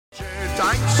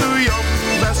tańcują,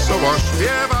 wesoło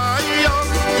śpiewają.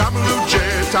 Tam ludzie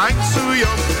tańcują,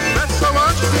 wesoło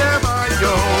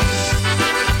śpiewają.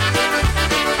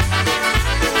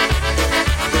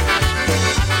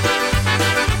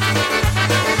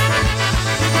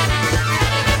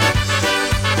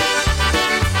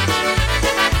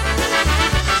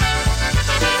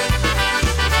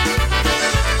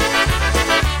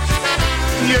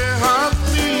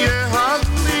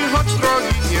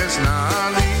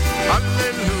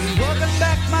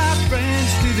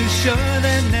 Show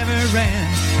that never ran.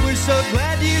 We're so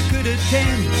glad you could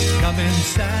attend. Come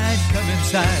inside, come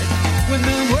inside. When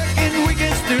the working week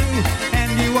is through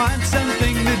and you want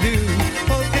something to do,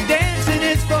 polka dancing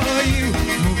is for you.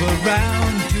 Move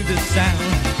around to the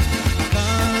sound.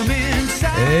 Come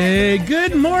inside. Hey,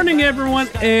 good morning, everyone,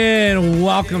 and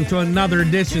welcome to another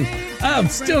edition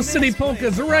of Steel City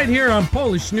Polkas right here on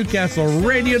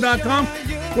PolishNewcastleRadio.com,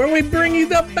 where we bring you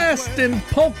the best in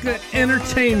polka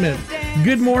entertainment.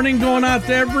 Good morning going out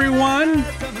to everyone.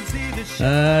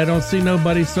 I don't see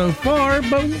nobody so far,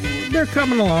 but they're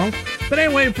coming along. But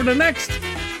anyway, for the next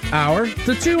hour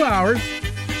to 2 hours,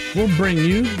 we'll bring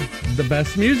you the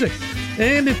best music.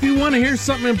 And if you want to hear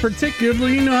something in particular,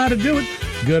 you know how to do it.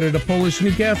 Go to the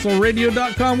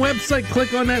PolishNewcastleRadio.com website,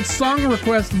 click on that song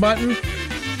request button,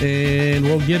 and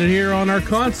we'll get it here on our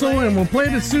console, and we'll play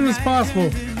it as soon as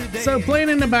possible. So playing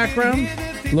in the background,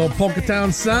 little Polka Town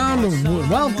sound.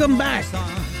 Welcome back.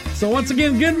 So once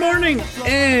again, good morning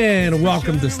and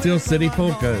welcome to Steel City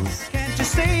Polkas. Can't you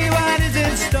see what is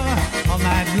in store all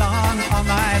night long, all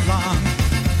night long?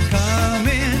 Come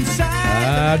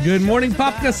inside. Good morning,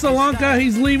 Popka Solanka.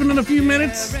 He's leaving in a few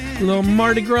minutes. A little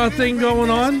Mardi Gras thing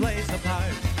going on.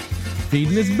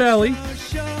 Feeding his belly.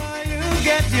 Sure you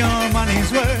get your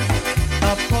money's worth.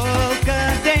 A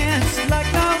polka dance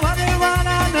like no other one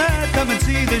on earth. Come and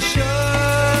see the show.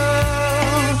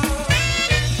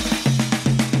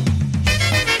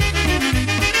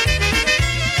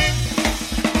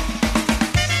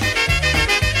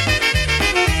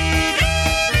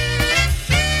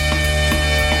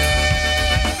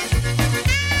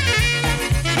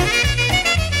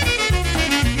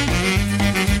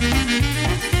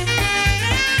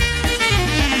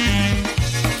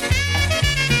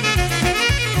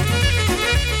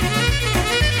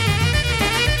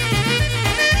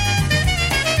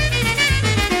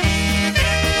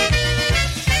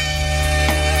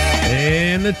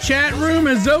 And the chat room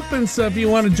is open, so if you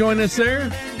want to join us there,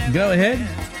 go ahead.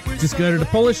 Just go to the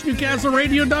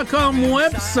PolishNewcastleRadio.com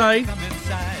website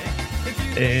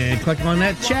and click on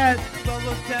that chat.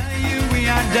 We'll tell you we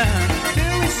are done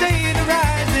till we see the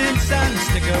rising sun.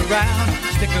 Stick around.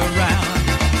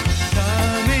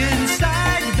 Come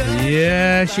inside.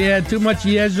 Yeah, she had too much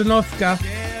Yezhanovka.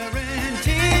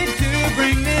 Guaranteed to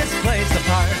bring this place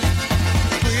apart.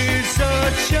 We're so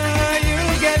sure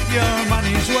you'll get your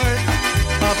money's worth.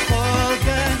 A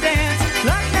polka dance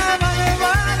like no other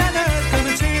one on earth. Come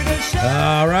and see the show.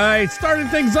 All right, starting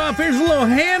things off, here's a little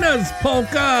Hannah's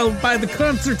Polka by the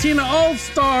Concertina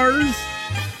All-Stars.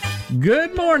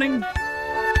 Good morning.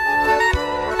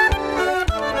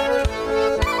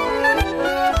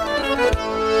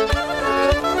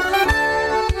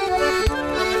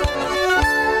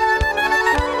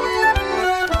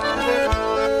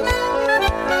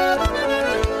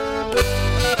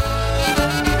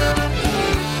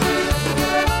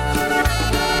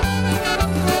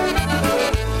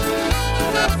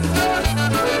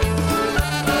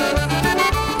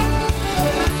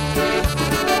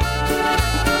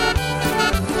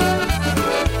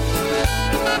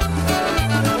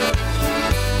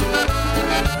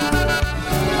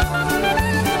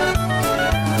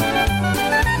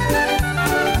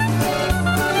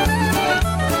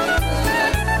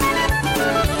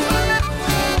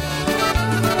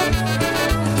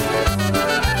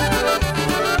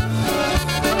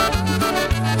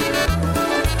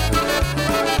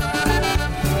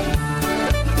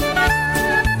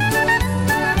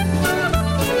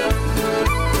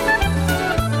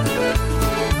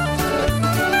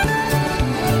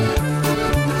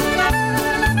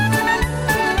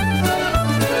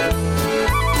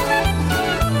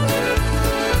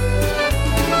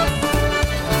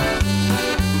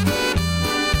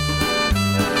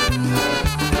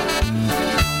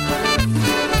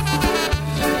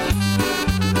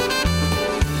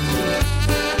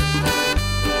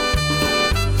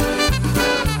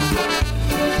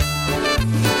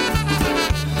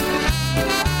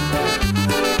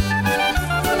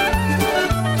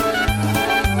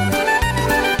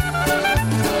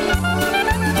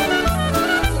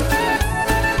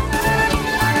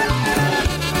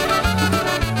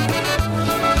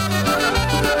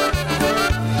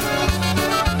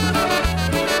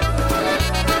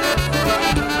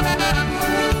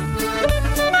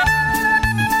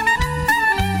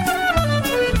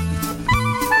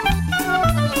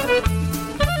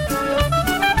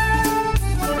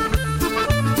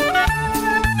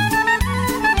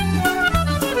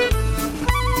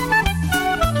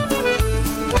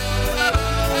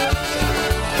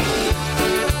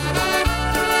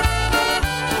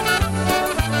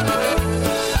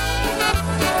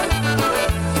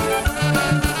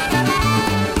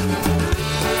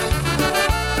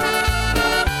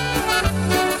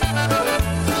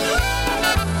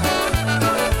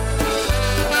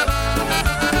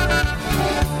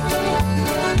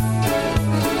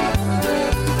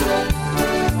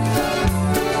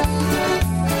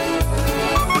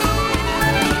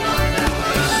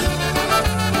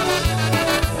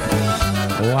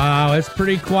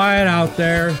 pretty quiet out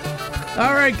there.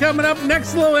 All right, coming up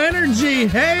next, low energy.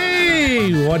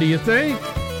 Hey, what do you think?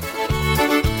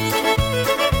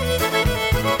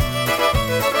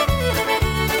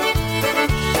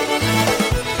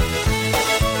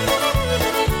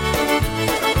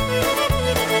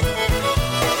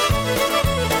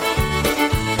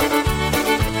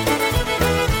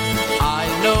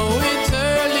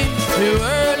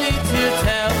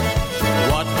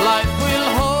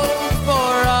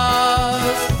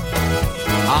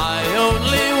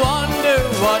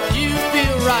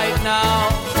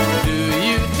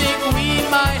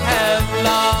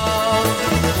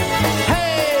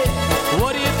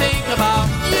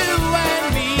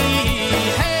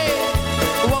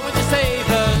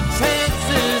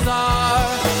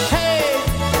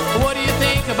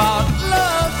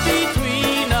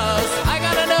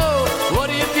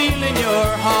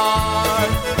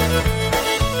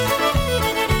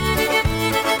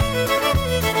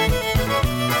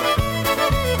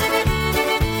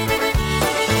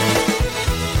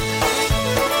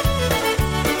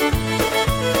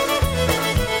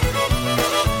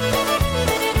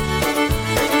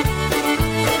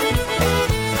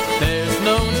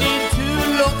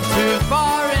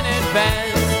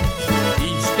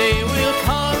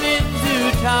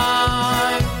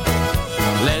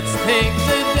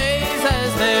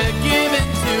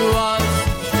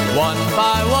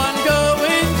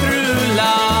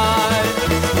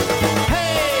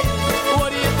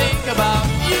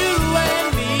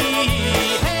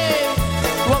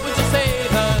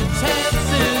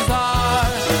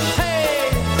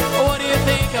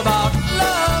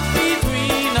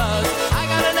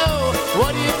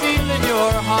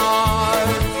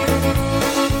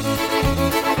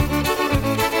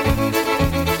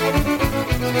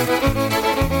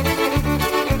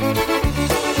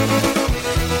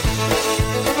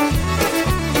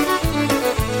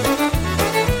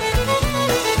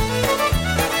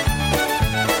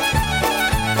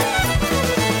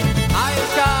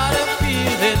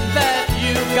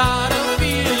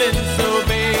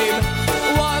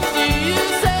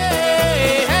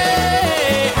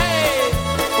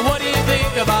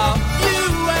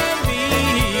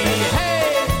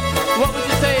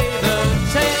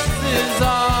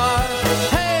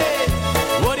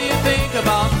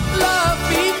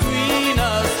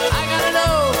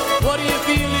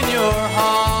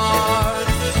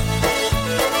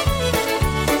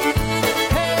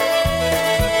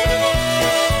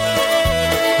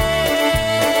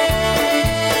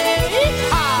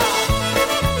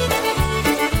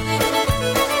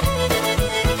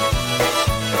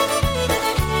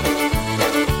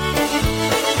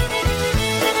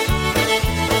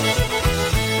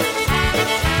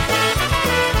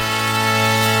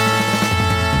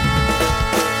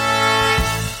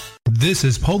 This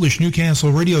is Polish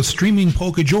Newcastle Radio streaming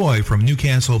Polka Joy from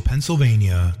Newcastle,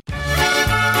 Pennsylvania.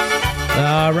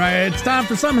 All right, it's time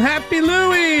for some Happy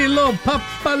Louie, little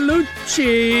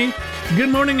Papalucci. Good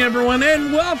morning, everyone,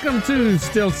 and welcome to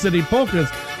Still City Polkas,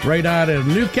 right out of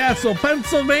Newcastle,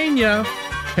 Pennsylvania,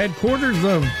 headquarters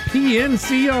of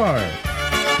PNCR.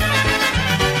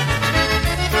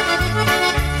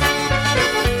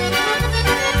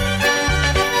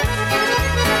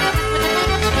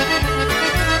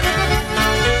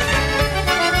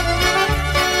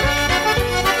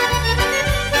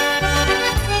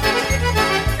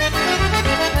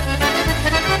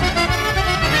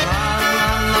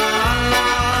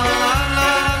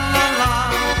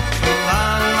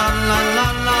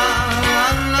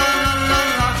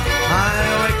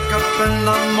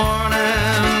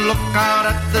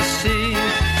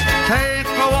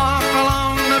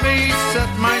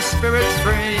 Spirits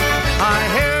free. I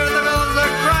hear the bells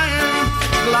are crying,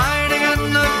 gliding in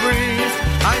the breeze.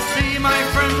 I see my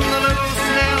friend the little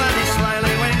snail and he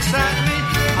slyly winks at me.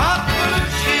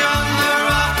 Papalucci on the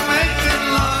rock, making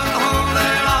love the whole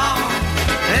day long.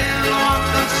 In the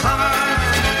warmth of summer,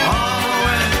 all the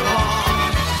winter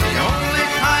long. The only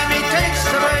time he takes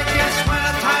to break is when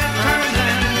the tide turns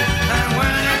in, and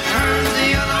when it turns the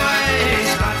other way, he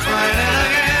starts right in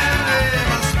again.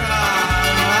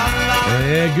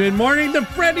 Yeah, good morning to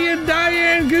Freddie and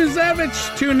Diane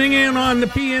Guzevich tuning in on the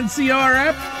PNCR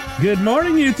app. Good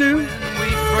morning, you two. When we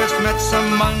first met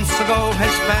some months ago,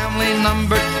 his family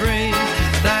numbered 3.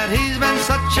 That he's been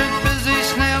such a busy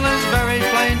snail is very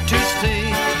plain to see.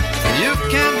 You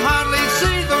can hardly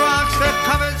see the rocks that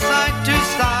covered side to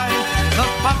side. The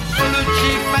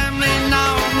Papalucci family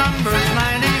now numbers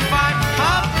 95.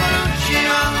 Papalucci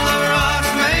on the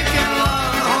rocks, making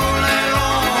love the whole day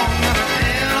long.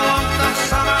 In the warmth of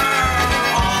summer,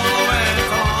 all the way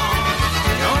long.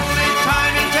 The only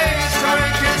time he takes a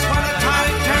break is when the tide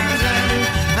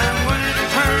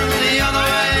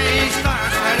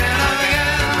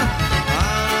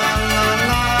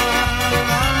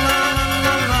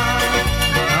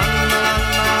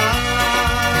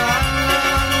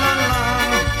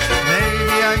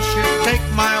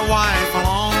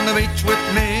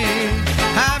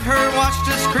watched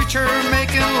this creature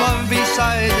making love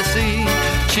beside the sea.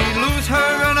 She'd lose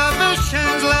her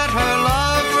inhibitions, let her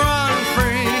love run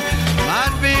free.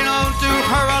 I'd be known to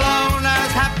her alone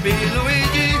as Happy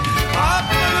Luigi.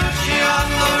 Papalucci on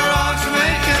the rocks,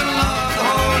 making love the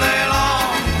whole day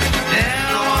long. In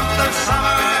the month of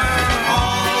summer,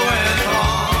 all the way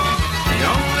along. The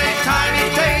only time he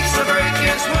takes a break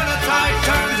is when a tide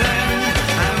turns in.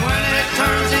 And when it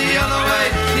turns the other way,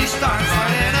 he starts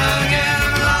right in again.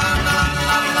 La la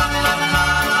la la la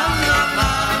la la la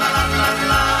la la la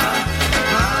la.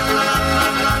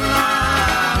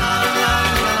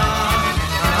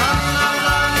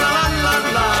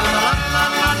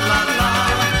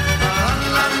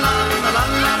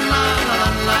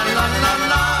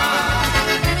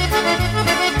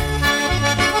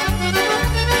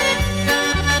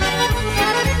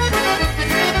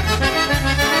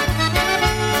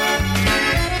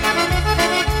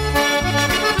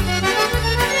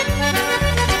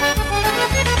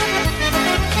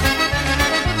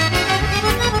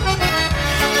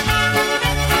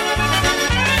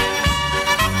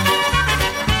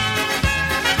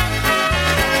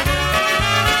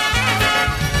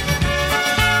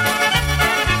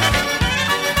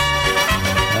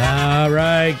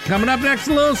 Coming up next,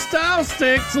 a little style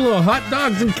sticks, a little hot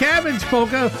dogs and cabbage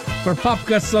polka for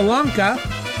Popka Solanka.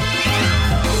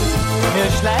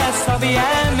 Myślę sobie,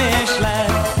 myślę,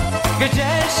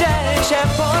 gdzie się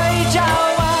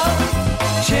podziała.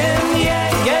 Czy mnie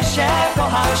jeszcze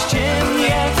kochasz, czy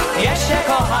mnie jeszcze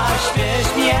kochasz,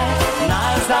 wiesz mnie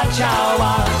na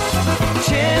zaciała.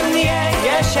 Czy mnie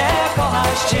jeszcze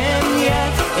kochasz, czy mnie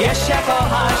jeszcze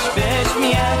kochasz, wiesz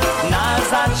mnie na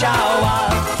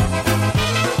zaciała.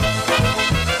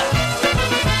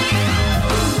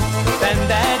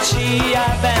 Ja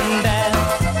będę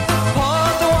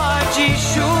pod łodzi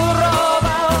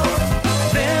szurował.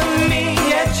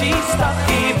 Wymiję ci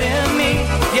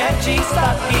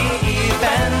statki i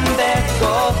będę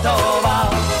gotował.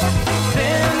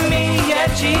 Wymiję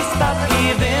ci statki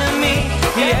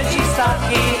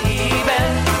i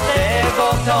będę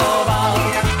gotował.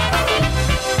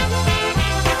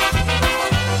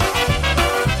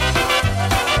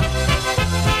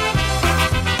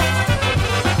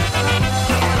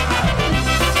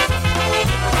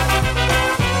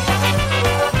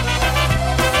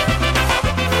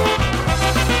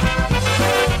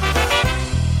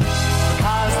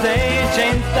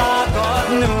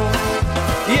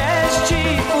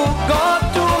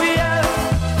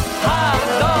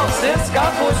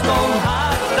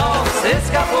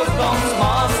 Z kapustą, z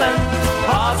masem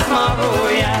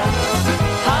posmaruję.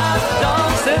 Hot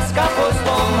dog z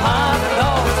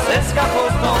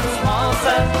kapustą, z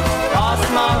masem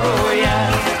posmaruję.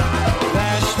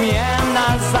 Weź mnie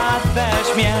nazad, weź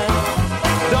mnie,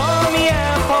 do mnie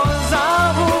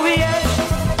pozabujesz.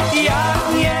 Jak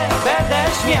nie będę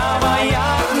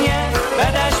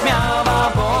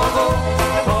śmiała, Bogu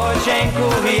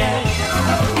podziękujesz.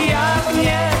 Jak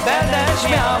nie będę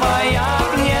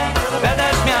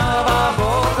śmiała,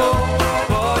 Bogu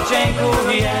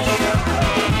podziękujesz.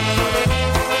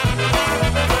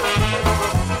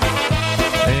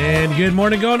 And good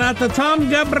morning going out to Tom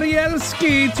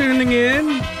Gabrielski tuning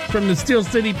in from the Steel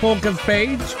City Polkas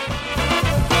page.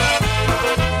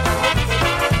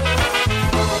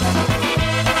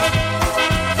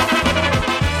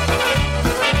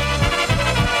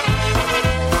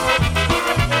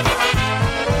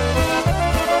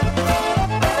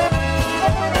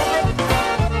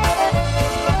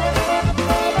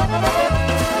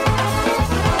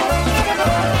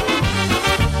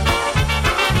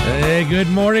 Good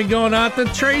morning going out to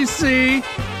Tracy.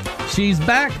 She's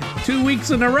back 2 weeks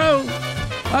in a row.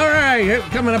 All right,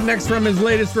 coming up next from his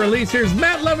latest release, here's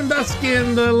Matt Lewandowski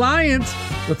and the Alliance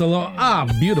with a little,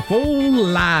 beautiful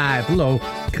live, little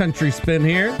country spin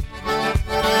here.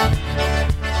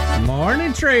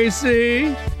 Morning,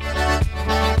 Tracy.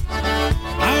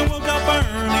 I woke up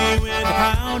early with a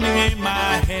pounding in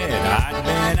my head. I'd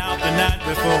been out the night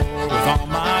before with all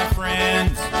my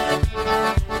friends.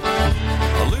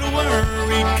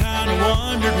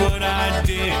 Wondered what I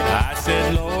did. I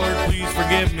said, Lord, please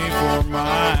forgive me for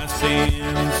my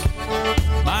sins.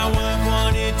 My wife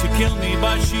wanted to kill me,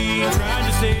 but she tried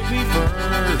to save me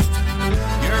first.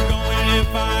 You're going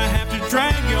if I have to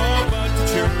drag your butt to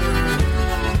church.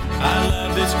 I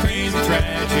love this crazy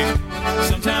tragic,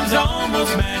 sometimes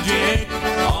almost magic,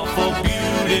 awful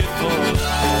beautiful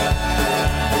life.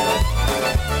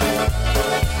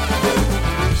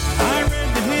 I read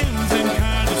the hymns and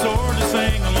kind of sort of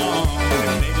sang along.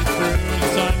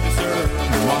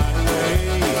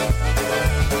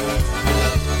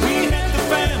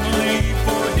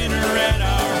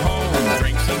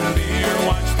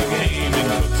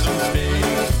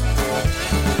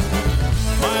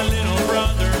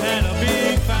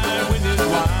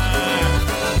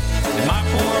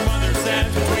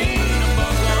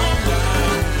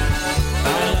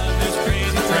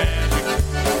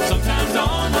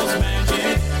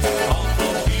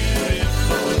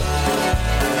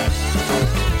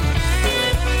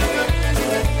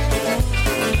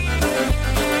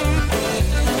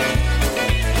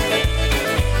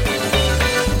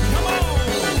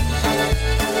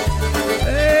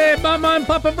 And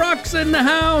Papa Brock's in the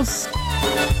house. We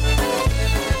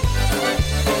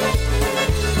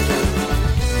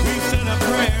said a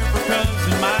prayer for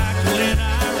cousin Michael in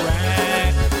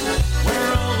Iraq.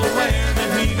 We're all aware that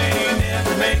he may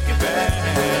never make it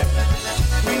back.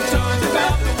 We talked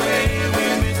about the way we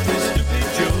missed his stupid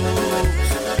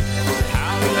jokes,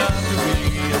 how he loved to be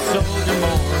a soldier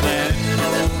more than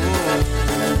most.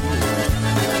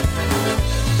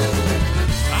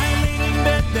 I laid in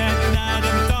bed that night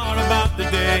and thought about the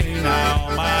day. Now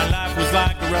my life was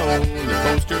like a roller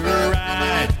coaster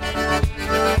ride.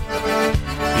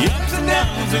 The ups and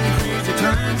downs and crazy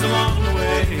turns along the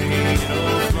way,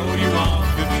 it'll throw you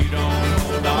off if you don't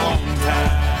hold on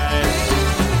tight.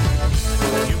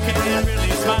 You can't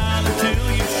really smile until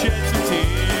you shed some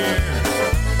tears.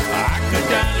 I could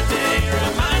die today or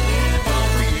I might live on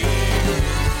for years.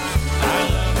 I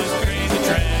love this crazy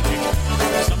tragic,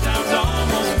 sometimes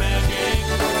almost magic,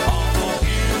 awful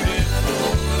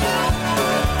beautiful life.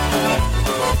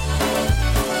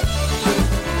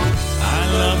 I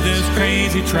love this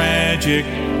crazy tragic,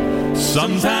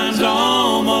 sometimes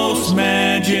almost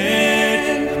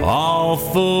magic,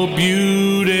 awful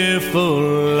beautiful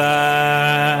life.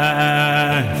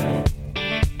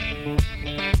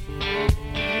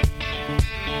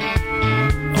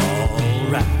 All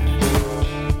right.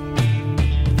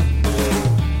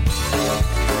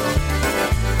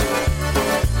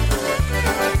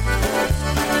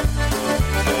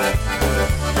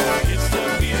 It's a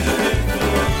beautiful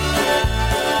life,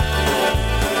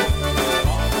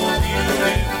 awful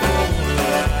beautiful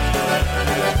life.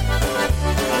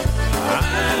 I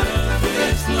love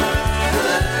this life.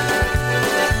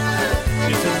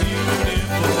 It's a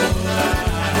beautiful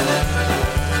life.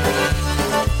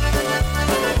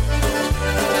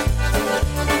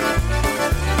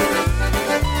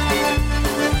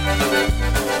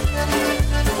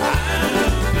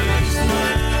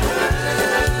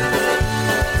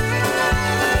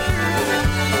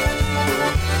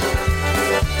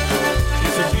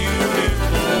 It's a beautiful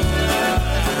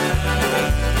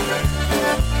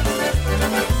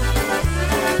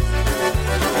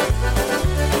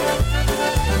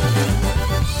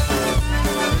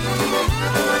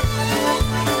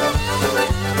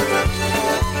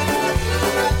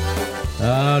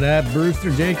Oh, that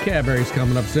Brewster J. Cadbury's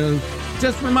coming up soon.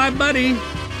 Just for my buddy,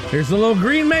 here's a little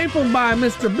Green Maple by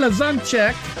Mr.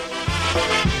 Blazonczyk.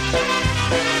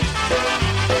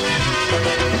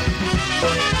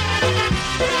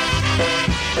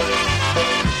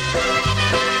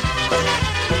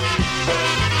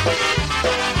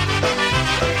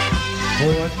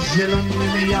 Pod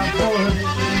zielonym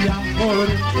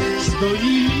jaworem stoi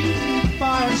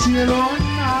lipa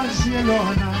zielona,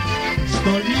 zielona.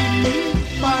 Stoi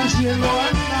lipa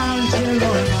zielona,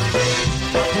 zielona.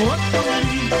 Pod tą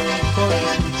lipą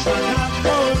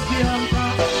zagrała wielka,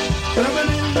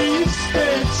 drobne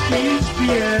listeczki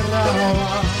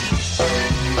zbierała.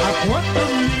 A pod tą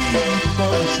lipą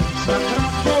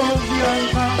zagrała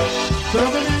wielka,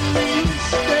 drobne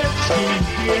listeczki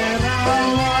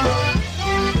zbierała.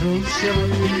 Król się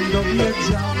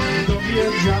dowiedział,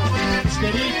 z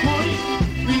tej poli,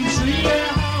 więc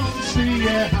przyjechał.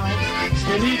 Z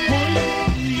tej poli,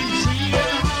 więc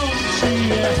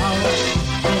przyjechał.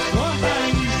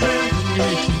 Pokochaj ze mnie,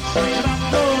 zagra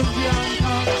do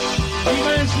wianka i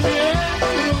weźmie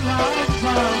króla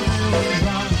za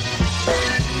męża.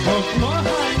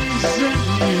 Pokochaj ze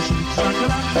mnie,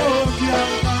 zagra do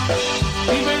wianka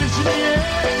i weźmie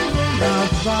króla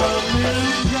za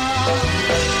męża.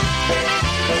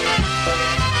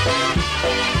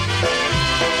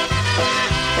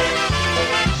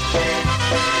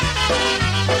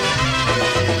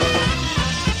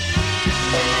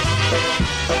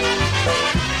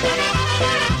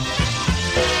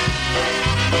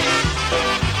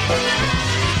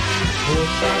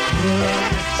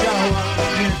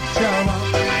 Nie chciała,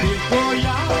 tylko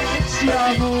ja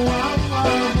wołała,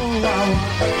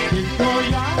 tylko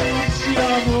ja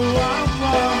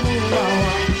wołała,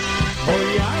 bo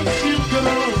Jasiu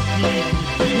drogi,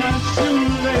 Jasiu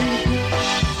lejku,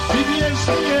 ty wiesz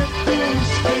mnie tu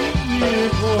z tej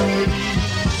niewoli.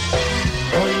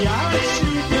 Bo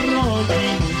Jasiu drogi,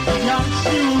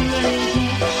 Jasiu lejku,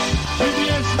 ty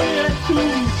wiesz mnie tu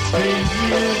z tej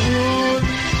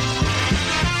niewoli.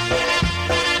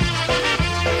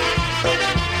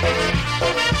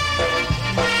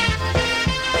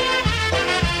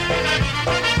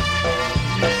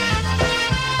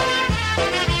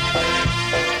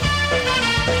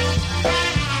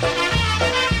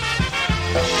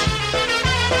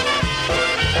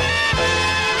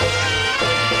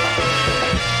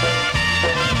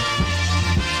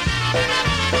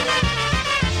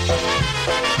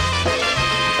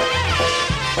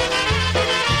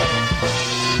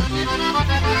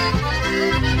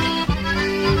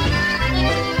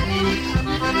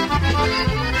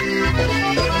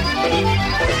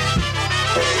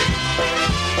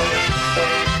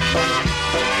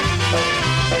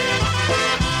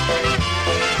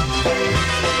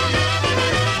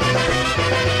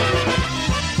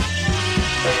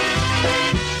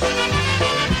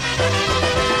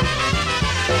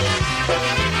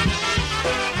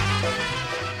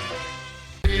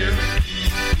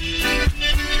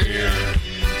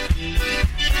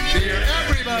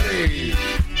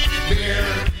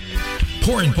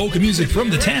 Pouring polka music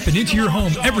from the tap and into your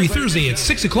home every Thursday at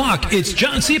 6 o'clock. It's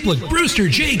John Seplick, Brewster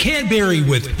J. Cadbury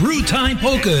with Brew Time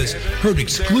Polkas. Heard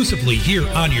exclusively here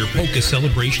on your polka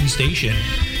celebration station,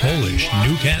 Polish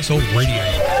Newcastle Radio.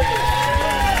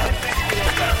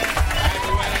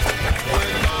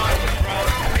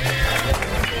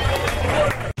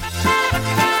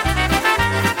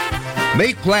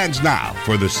 Make plans now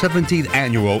for the 17th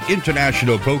Annual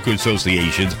International Polka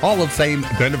Association's Hall of Fame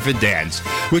Benefit Dance,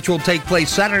 which will take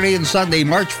place Saturday and Sunday,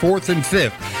 March 4th and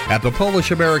 5th at the Polish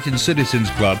American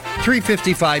Citizens Club,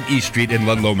 355 East Street in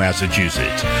Ludlow,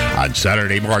 Massachusetts. On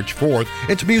Saturday, March 4th,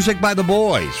 it's Music by the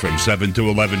Boys from 7 to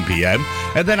 11 p.m.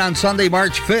 And then on Sunday,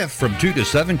 March 5th from 2 to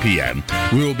 7 p.m.,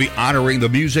 we will be honoring the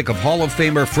music of Hall of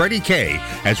Famer Freddie Kay,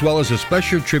 as well as a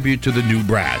special tribute to the new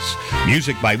brass.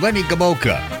 Music by Lenny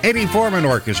Gamoka, Eddie Foreman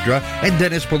Orchestra, and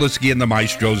Dennis Polisky and the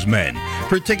Maestro's Men.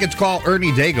 For tickets, call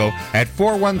Ernie Dago at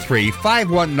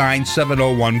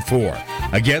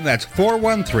 413-519-7014. Again, that's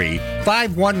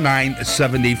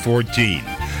 413-519-7014.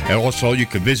 And also, you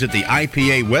can visit the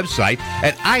IPA website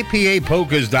at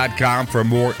IPApolkas.com for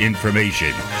more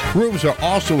information. Rooms are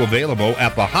also available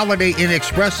at the Holiday Inn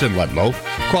Express in Ludlow.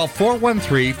 Call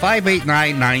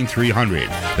 413-589-9300.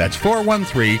 That's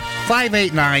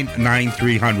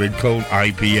 413-589-9300, code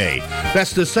IPA.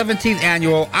 That's the 17th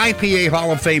Annual IPA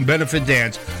Hall of Fame Benefit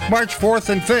Dance, March 4th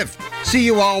and 5th. See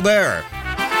you all there.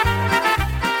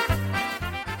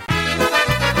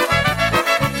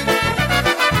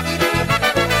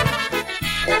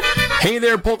 Hey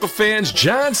there, polka fans.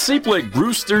 John Seplick,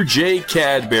 Brewster J.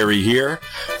 Cadbury here.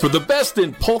 For the best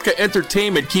in polka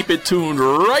entertainment, keep it tuned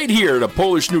right here to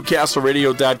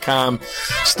PolishNewcastleRadio.com,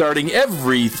 starting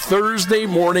every Thursday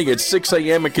morning at 6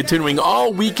 a.m. and continuing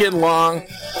all weekend long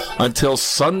until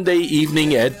Sunday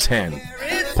evening at 10.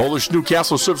 Polish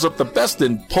Newcastle serves up the best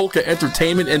in polka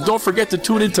entertainment, and don't forget to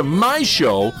tune into my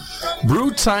show,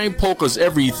 Brew Time Polkas,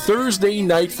 every Thursday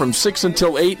night from 6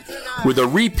 until 8, with a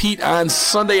repeat on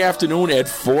Sunday afternoon at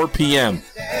 4 p.m.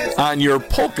 on your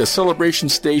polka celebration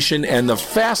station and the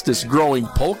fastest growing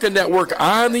polka network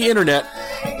on the internet,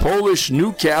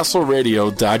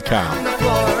 PolishNewcastleRadio.com.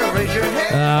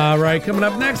 All right, coming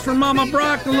up next from Mama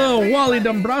Brock, a little Wally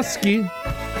Dombrowski,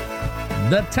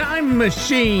 The Time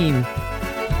Machine.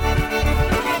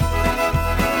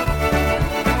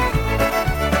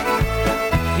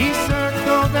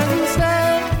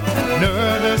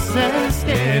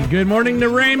 And good morning to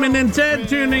Raymond and Ted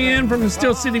tuning in from the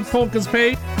Steel City Polkas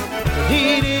page.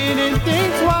 He didn't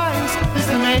think twice. This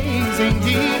amazing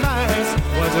device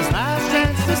was his last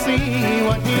chance to see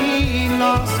what he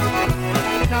lost.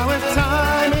 Now if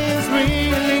time is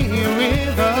really a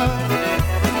river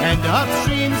and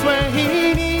upstream's where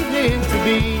he needed to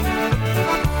be,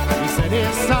 he set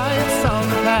his sights on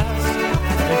the past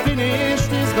and finished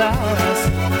his glass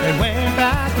and went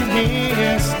back in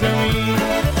history.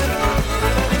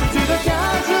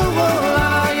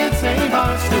 I'd say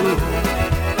barstool,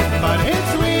 but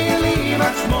it's really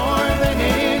much more than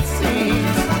it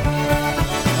seems.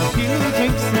 A few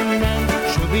drinks and then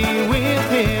she'll be with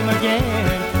him again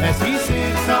as he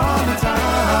sits on the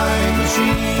time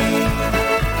machine.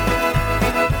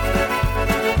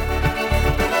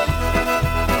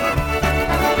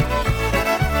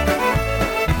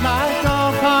 Like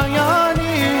all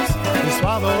pioneers, he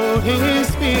swallowed his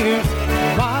fears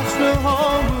and watched the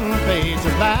whole moon fade to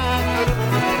black.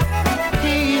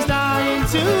 He's dying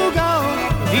to go,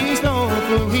 he's no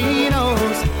fool, he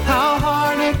knows how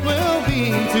hard it will be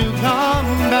to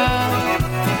come back.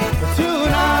 But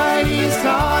tonight he's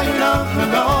tired of the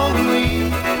lonely,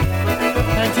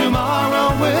 and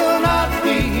tomorrow will not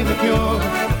be the cure.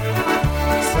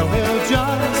 So he'll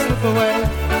just slip away,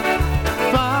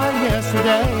 find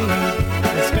yesterday,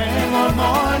 and spend one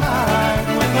more night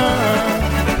with her.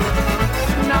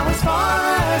 Now as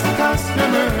far as the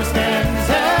customers can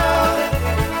tell,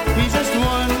 he's just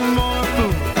one more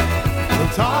fool who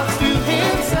talks to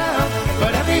himself.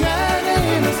 But every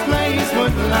man in this place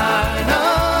would line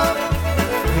up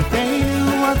if they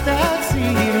knew what that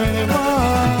scene really was.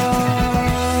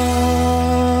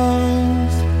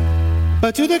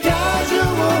 But to the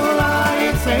casual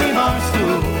eye, it's a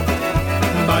barstool,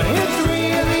 but it's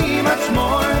really much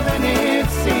more than it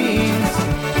seems.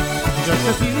 Just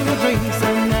a few drinks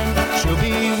and then she'll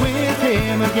be with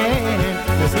him again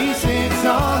as he sits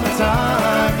on the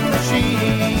time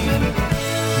machine.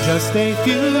 Just a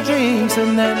few drinks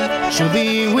and then she'll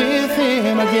be with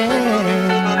him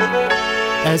again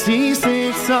as he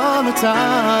sits on the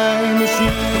time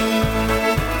machine.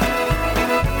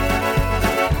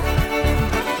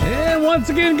 And once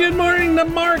again, good morning to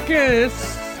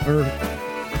Marcus.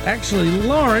 Actually,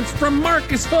 Lawrence from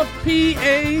Marcus Hook,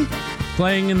 PA,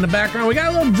 playing in the background. We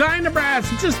got a little Dyna Brass,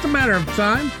 just a matter of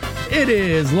time. It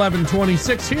is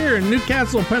 11:26 here in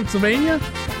Newcastle, Pennsylvania,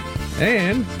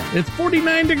 and it's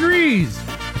 49 degrees.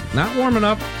 Not warm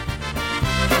enough.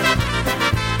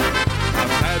 I've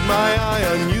had my eye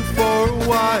on you for a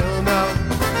while now,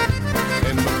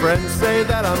 and my friends say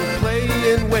that I'm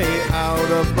playing way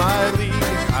out of my league.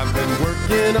 I've been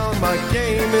working on my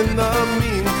game in the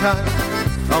meantime.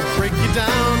 I'll break you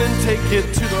down and take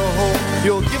it to the hole.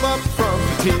 You'll give up from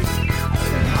fatigue.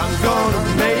 I'm gonna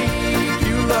make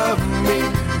you love me,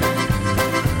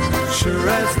 sure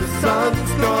as the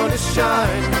sun's gonna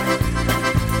shine.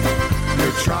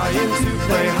 You're trying to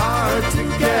play hard to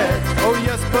get, oh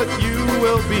yes, but you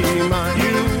will be mine.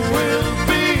 You will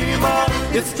be mine.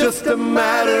 It's just a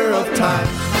matter of time.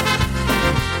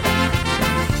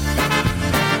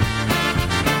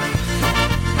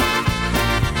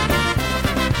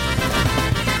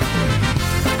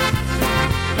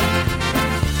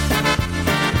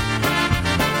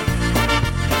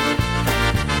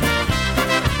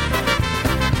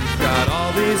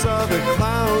 Other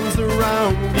clowns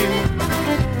around you.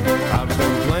 I've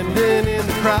been blending in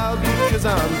the crowd because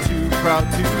I'm too proud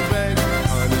to beg.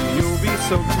 Honey, you'll be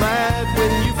so glad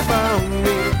when you found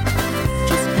me.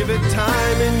 Just give it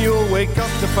time and you'll wake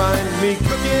up to find me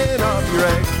cooking up your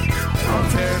eggs.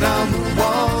 I'll tear down the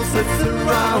walls that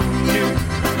surround you.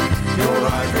 Your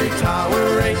ivory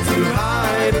tower ain't too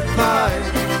high to climb.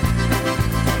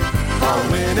 I'll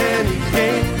win any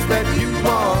games that you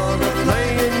wanna play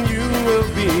and you will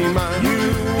be mine. You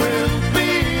will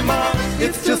be mine.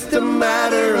 It's just a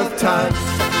matter of time.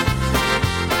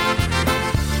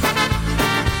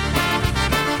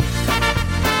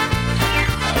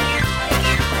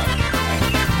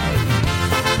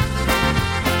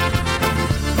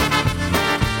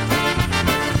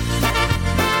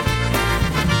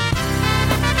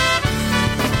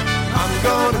 I'm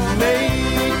gonna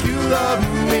make you love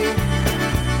me,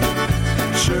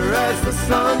 sure as the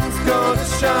sun's gonna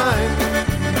shine.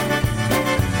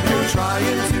 You're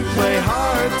trying to play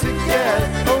hard to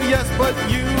get, oh yes, but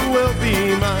you will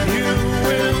be mine. You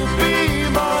will be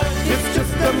mine. It's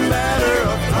just a matter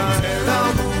of time. Tear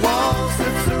down the walls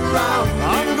that surround me.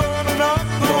 I'm gonna knock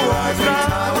the walls down.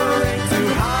 Tower ain't too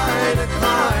high to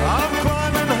climb. I'm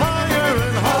climbing higher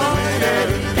and higher. I'll win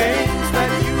any games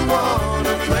that you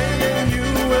wanna play and you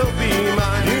will be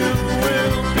mine. You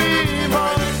will be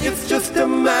mine. It's just a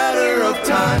matter of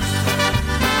time.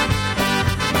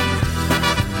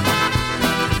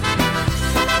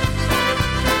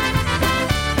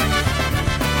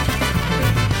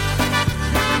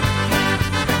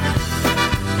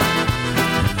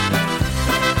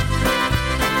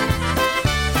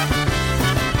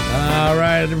 All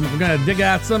right, we're going to dig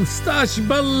out some Stush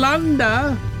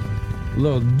Belanda. A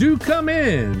little Do Come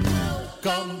In.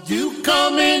 Do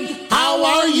come in, how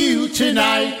are you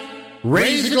tonight?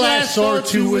 Raise a glass or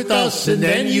two with us and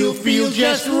then you'll feel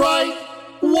just right.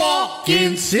 Walk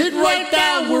in, sit right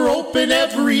down, we're open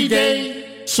every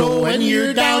day. So when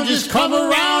you're down, just come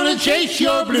around and chase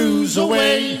your blues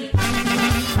away.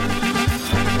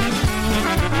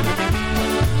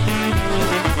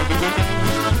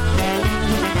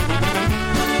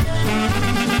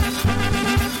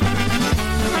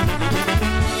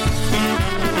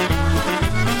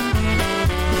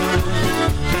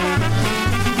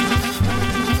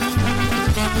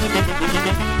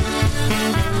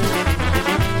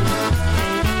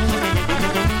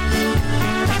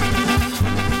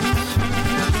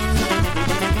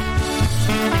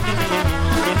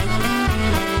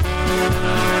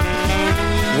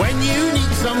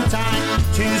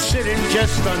 Sit and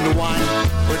just unwind.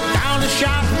 Put down a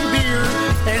shot of beer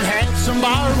and have some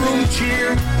barroom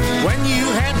cheer. When you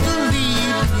have to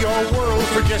leave your world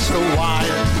for just a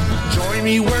while, join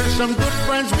me where some good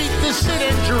friends meet to sit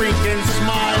and drink and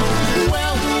smile.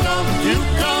 Welcome to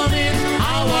come in,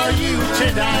 how are you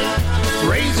tonight?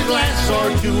 Raise a glass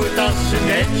or two with us and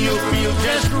then you'll feel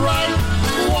just right.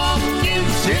 Walk in,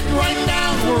 sit right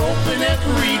down, we're open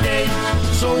every day.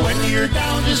 So when you're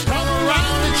down, just come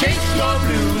around and chase your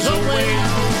blues away.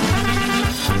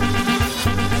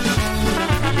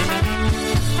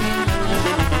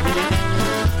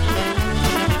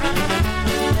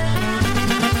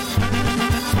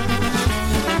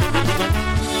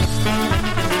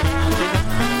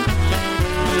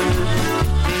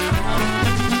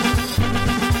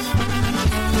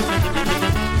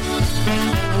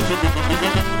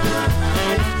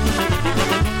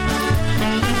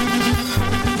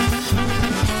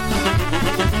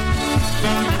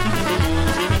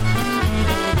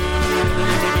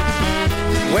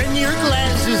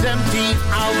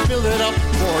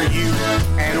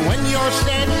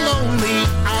 me,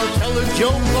 I'll tell a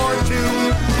joke or two.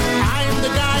 I'm the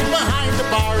guy behind the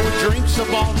bar who drinks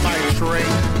above my tray.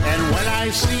 And when I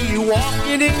see you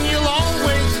walking in, you'll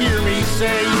always hear me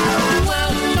say,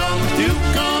 welcome to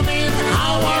come in,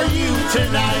 how are you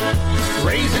tonight?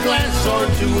 Raise a glass or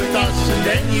two with us and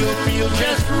then you'll feel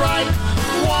just right.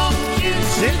 Walk in,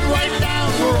 sit right down,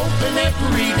 we're open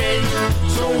every day.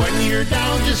 So when you're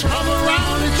down, just come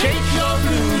around and shake your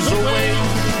blues away.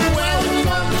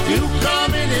 Welcome to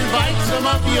come in, invite some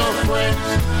of your friends.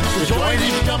 The joint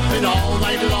is jumping all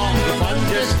night long, the fun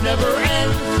just never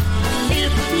ends.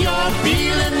 If you're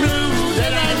feeling blue,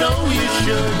 then I know you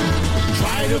should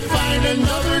try to find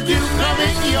another Duke come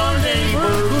in your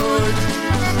neighborhood.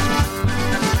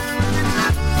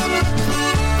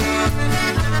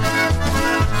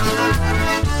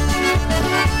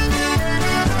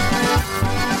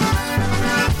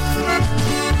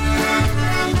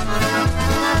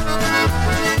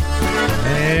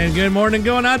 And good morning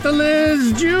going out to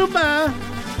Liz Juba.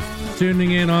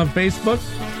 Tuning in on Facebook.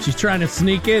 She's trying to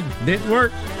sneak in. Didn't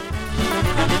work.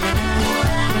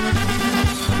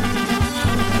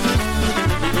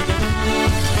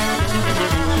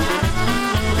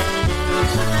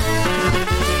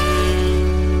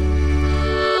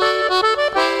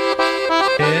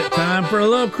 It's time for a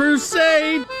little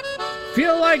crusade.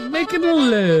 Feel like making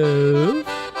love.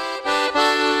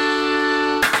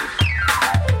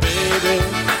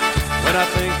 When I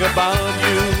think about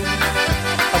you,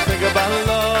 I think about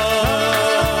love.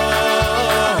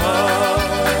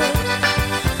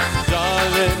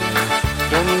 Darling,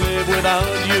 don't live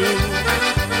without you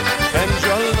and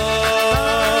your love.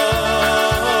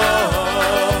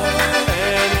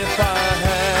 And if I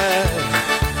had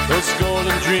those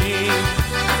golden dreams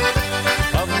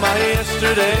of my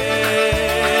yesterday,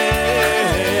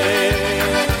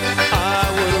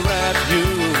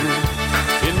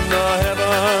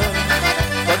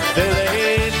 they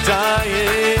lay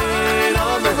dying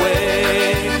on the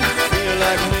way. Feel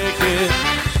like making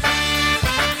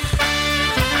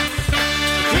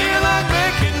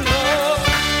love.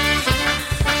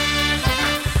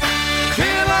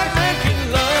 Feel like making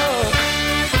love.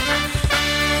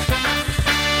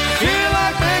 Feel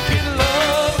like making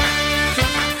love.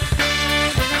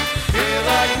 Feel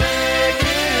like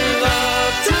making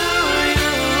love to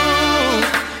you,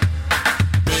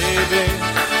 baby.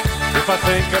 If I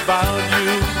think about you,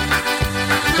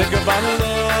 think about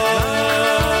love.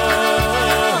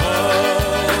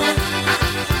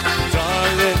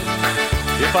 Darling,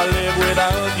 if I live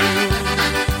without you,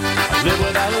 I live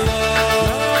without love.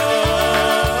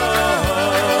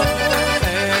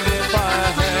 And if I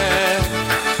had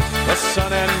the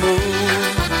sun and moon,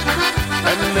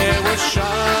 and they were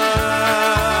shining,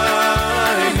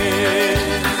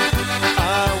 I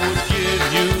would give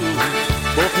you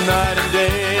both night and day.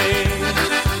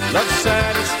 Love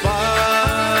satisfying,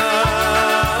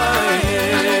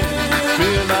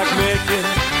 feel like making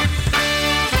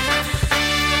love,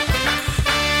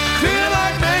 feel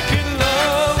like making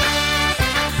love,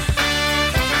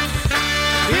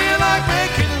 feel like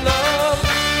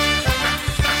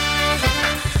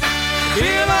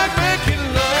making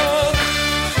love,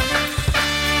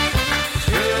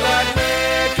 feel like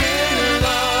making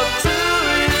love to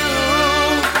you.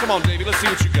 Come on, baby, let's see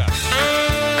what you got.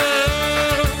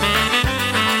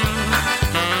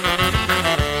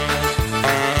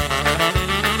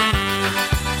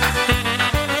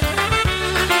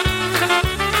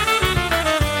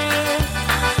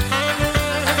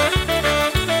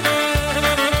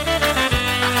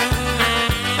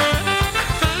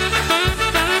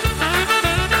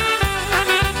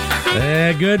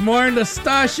 Good morning to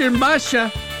Stash and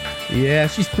Basha. Yeah,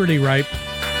 she's pretty ripe.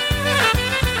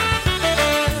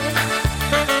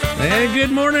 And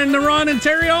good morning to Ron and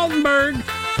Terry Altenberg.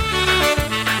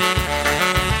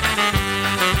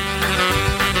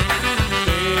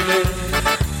 Baby,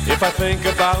 if I think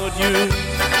about you,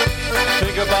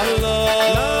 think about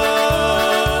love.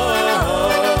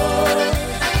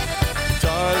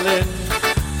 Darling,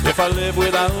 if I live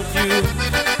without you,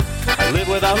 I live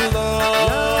without love.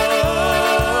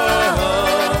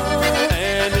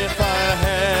 And if I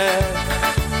had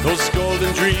those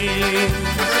golden dreams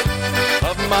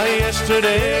of my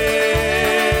yesterday,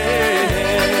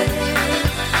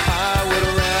 I would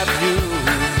wrap you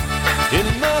in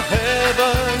the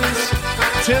heavens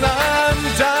till I'm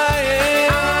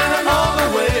dying all the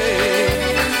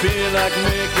way. Feel like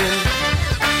making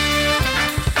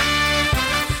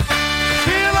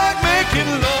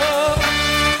love.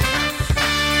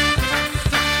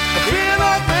 Feel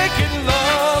like making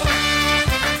love.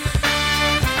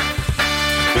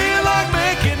 Feel like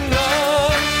making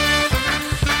love.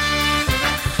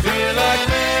 Feel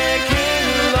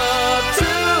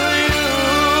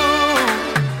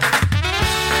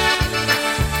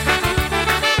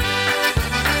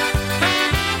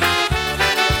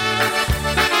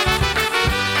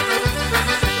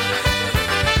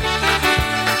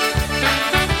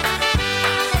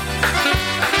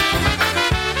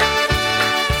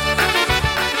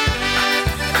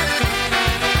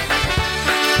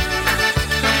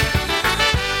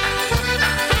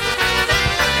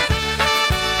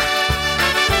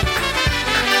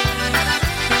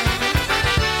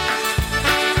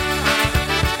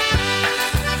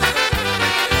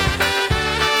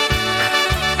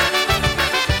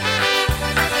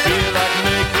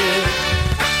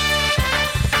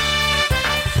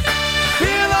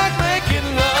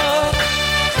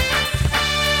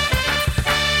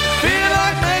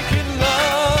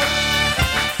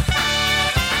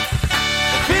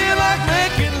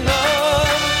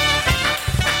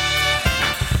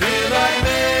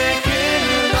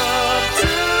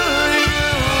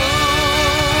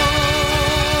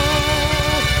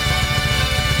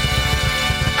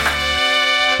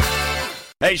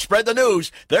Hey, spread the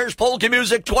news. There's polka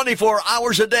music 24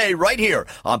 hours a day right here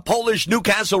on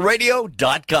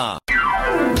PolishNewcastleRadio.com.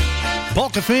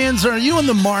 Polka fans, are you in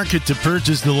the market to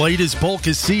purchase the latest polka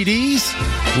CDs?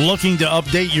 Looking to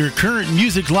update your current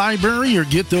music library or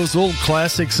get those old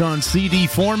classics on CD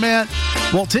format?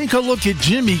 Well, take a look at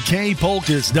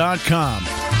JimmyKPolkas.com.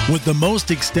 With the most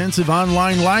extensive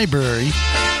online library,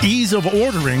 ease of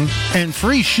ordering, and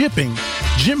free shipping,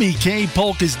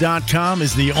 JimmyKPolkas.com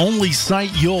is the only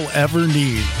site you'll ever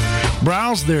need.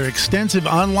 Browse their extensive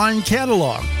online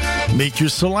catalog. Make your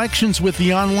selections with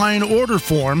the online order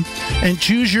form and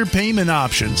choose your payment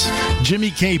options.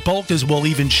 Jimmy K. Polkas will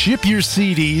even ship your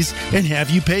CDs and have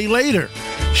you pay later.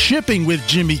 Shipping with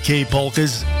Jimmy K.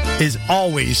 Polkas is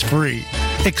always free.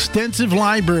 Extensive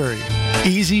library,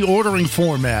 easy ordering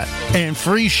format, and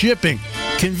free shipping.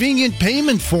 Convenient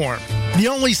payment form. The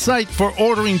only site for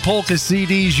ordering polka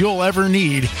CDs you'll ever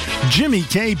need.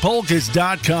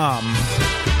 JimmyKPolkas.com.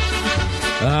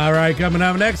 All right, coming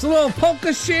up next, a little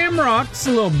Polka Shamrocks,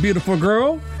 a little beautiful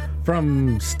girl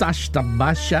from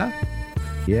Stashtabasha.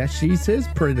 Yeah, she's his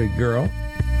pretty girl.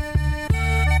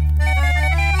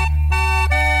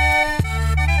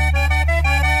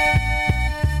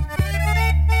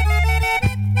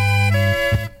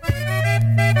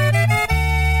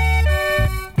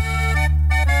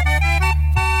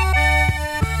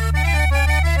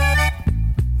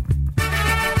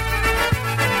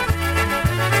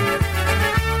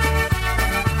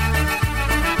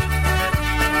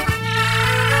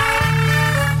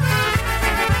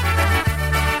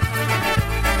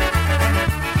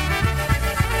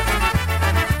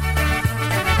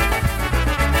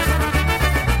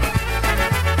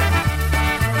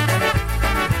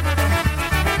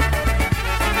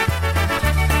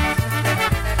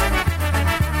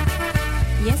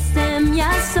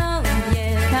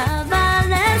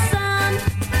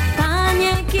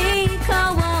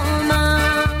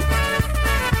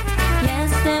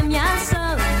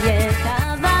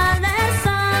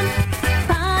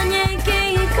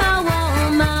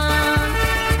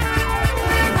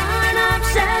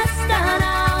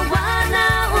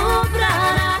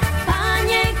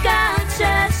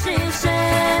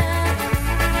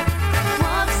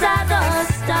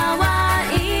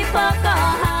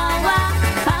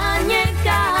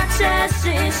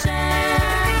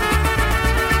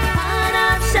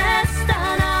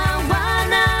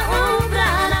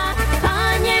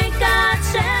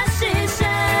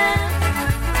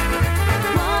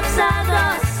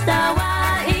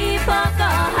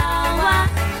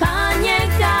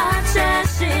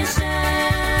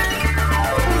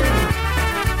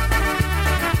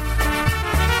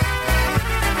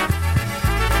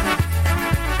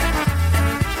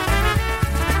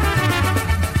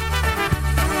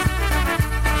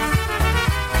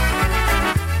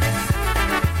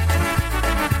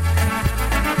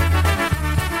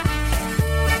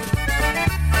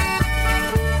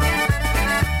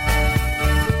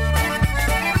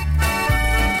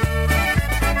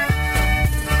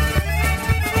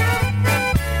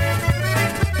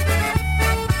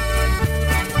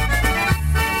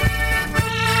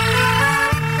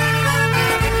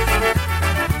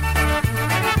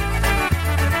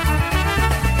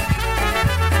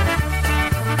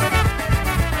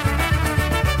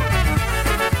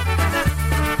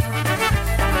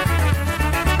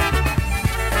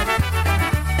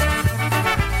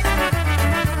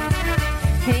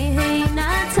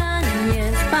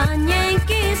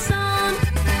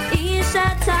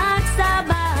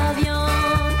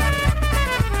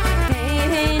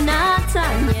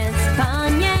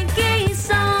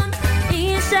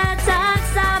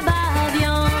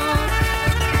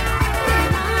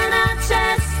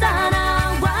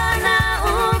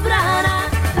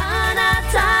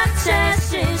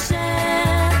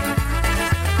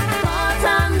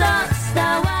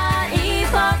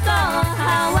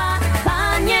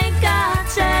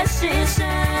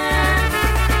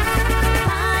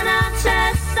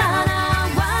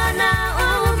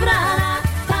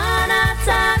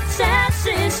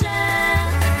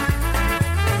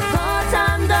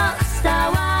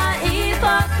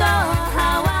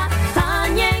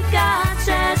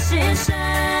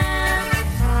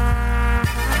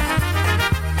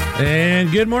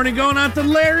 And good morning going out to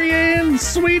Larry and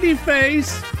Sweetie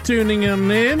Face tuning them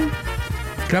in.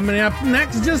 Coming up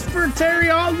next, just for Terry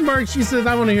Aldenberg, she says,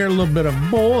 I want to hear a little bit of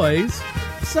boys.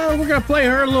 So we're going to play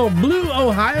her a little Blue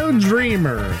Ohio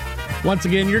Dreamer. Once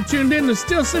again, you're tuned in to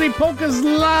Steel City Polkas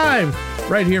Live,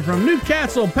 right here from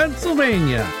Newcastle,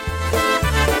 Pennsylvania.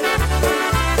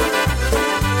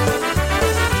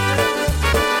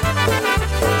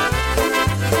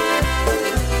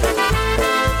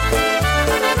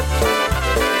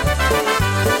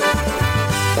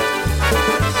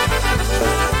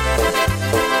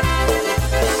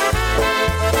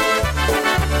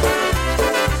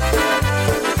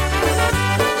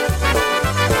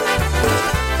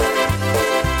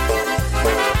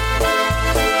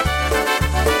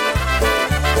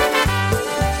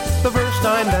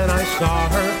 time that I saw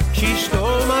her, she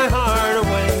stole my heart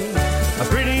away. A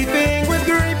pretty thing with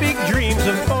great big dreams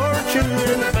of fortune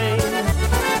and fame.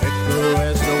 Fickle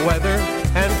as the weather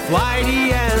and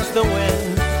flighty as the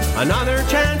wind. Another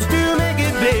chance to make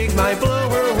it big might blow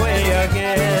her away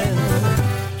again.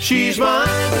 She's my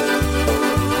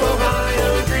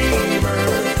Ohio dreamer.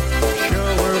 Show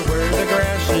her where the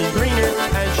grass is greener,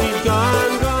 and she's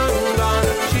gone, gone, gone.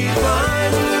 She's my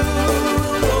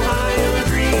Ohio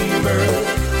dreamer.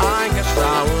 I guess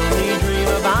I'll only dream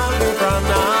about her from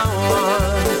now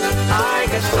on. I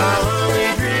guess I'll only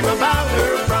dream about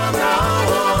her from now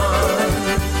on.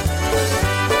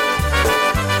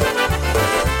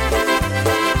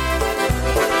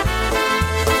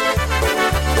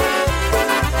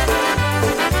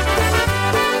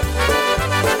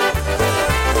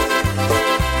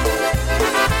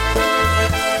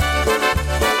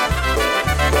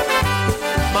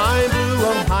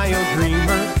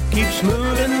 Dreamer keeps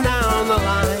moving down the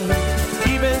line,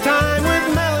 keeping time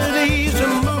with melodies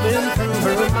and moving through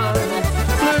her mind.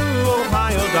 Blue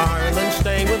Ohio darling,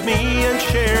 stay with me and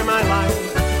share my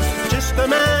life. Just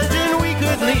imagine we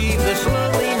could leave this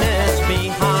loneliness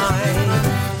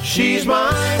behind. She's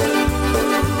my blue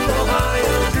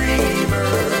Ohio dreamer.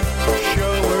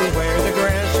 Show her where the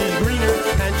grass is greener,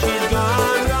 and she's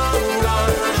gone, gone,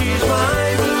 gone. She's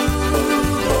my blue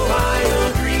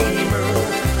Ohio dreamer.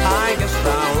 I guess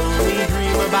I'll only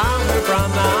dream about her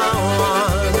from now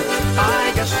on.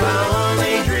 I guess I'll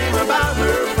only dream about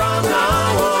her from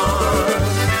now on.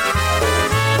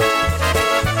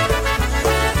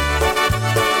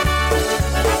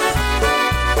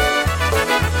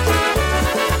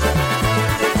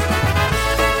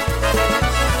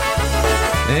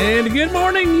 And good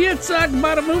morning, Yitzhak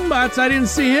Badaboombats. I didn't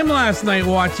see him last night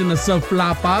watching the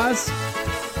Soflapas.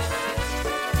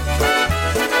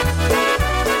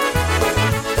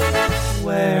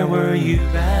 Where were you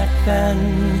back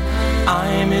then?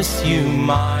 I miss you,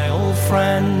 my old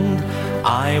friend.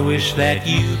 I wish that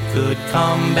you could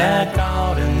come back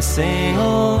out and sing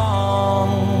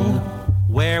along.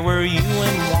 Where were you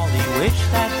when Wally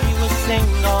wished that he was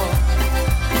single?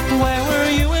 Where were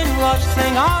you when Rush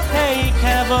sang "Oh Hey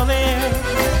Cavalier"?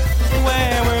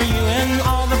 Where were you when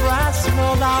all the brass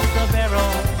rolled out the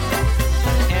barrel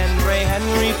and Ray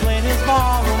Henry played his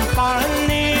ballroom far and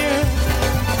near?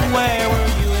 Where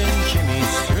were you when Jimmy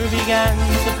Sturr began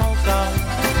to polka?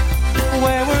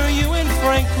 Where were you when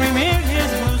Frank premiered his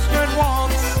blue skirt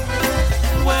waltz?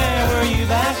 Where were you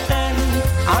back then?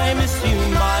 I miss you,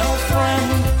 my old friend.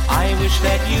 I wish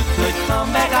that you could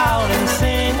come back out and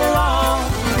sing along.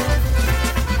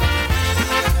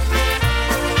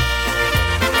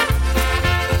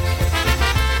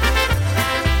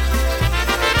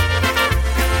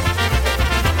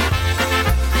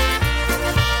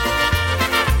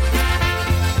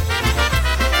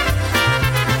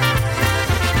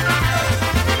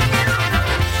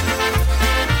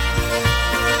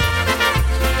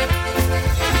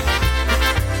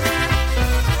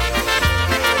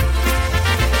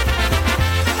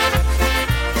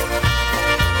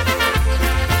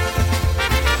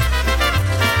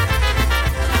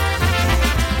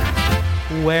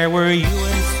 Where were you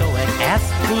when Soet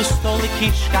asked who stole the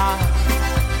Kishka?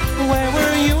 Where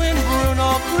were you when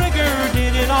Bruno Krieger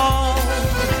did it all?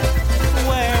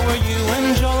 Where were you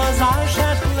when Joel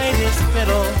Zarshat played his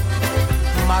fiddle?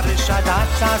 Marisha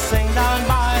Data sang down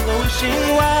by the wishing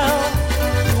well.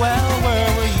 Well, where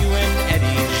were you when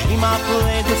Eddie Shima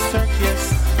played the circus?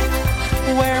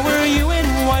 Where were you when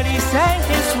Whitey sang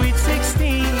his Sweet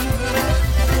 16?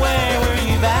 Where were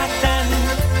you back then?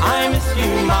 I miss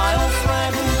you, my old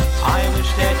friend. I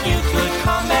wish that you could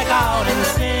come back out and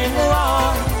sing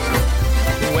along.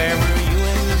 Where were you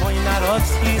when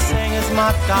Wojnarowski sang his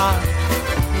Matka?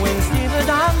 When Steve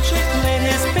Adamczyk played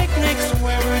his picnics,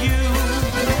 where were you?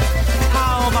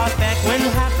 How about back when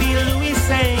Happy Louie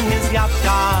sang his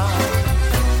Yapka?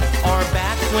 Or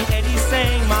back when Eddie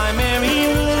sang My Mary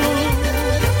Lou?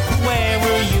 Where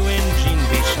were you when Gene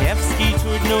Wisniewski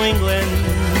toured New England?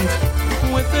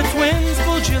 With the twins,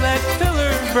 Bull Gillette,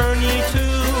 Filler, Bernie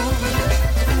too.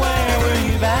 Where were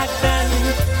you back then?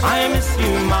 I miss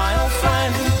you, my old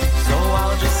friend. So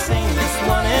I'll just sing this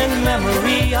one in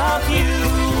memory of you.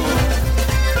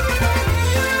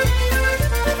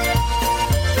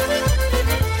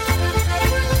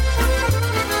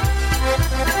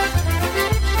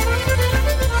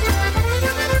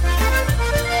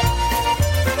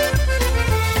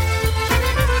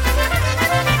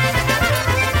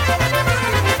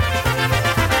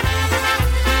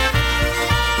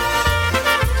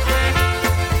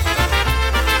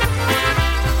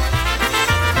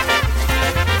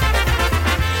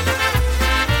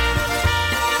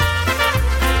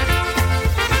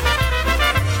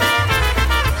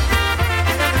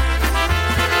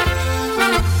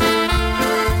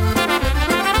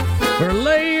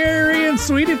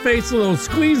 nice little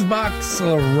squeeze box,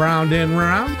 round and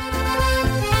round.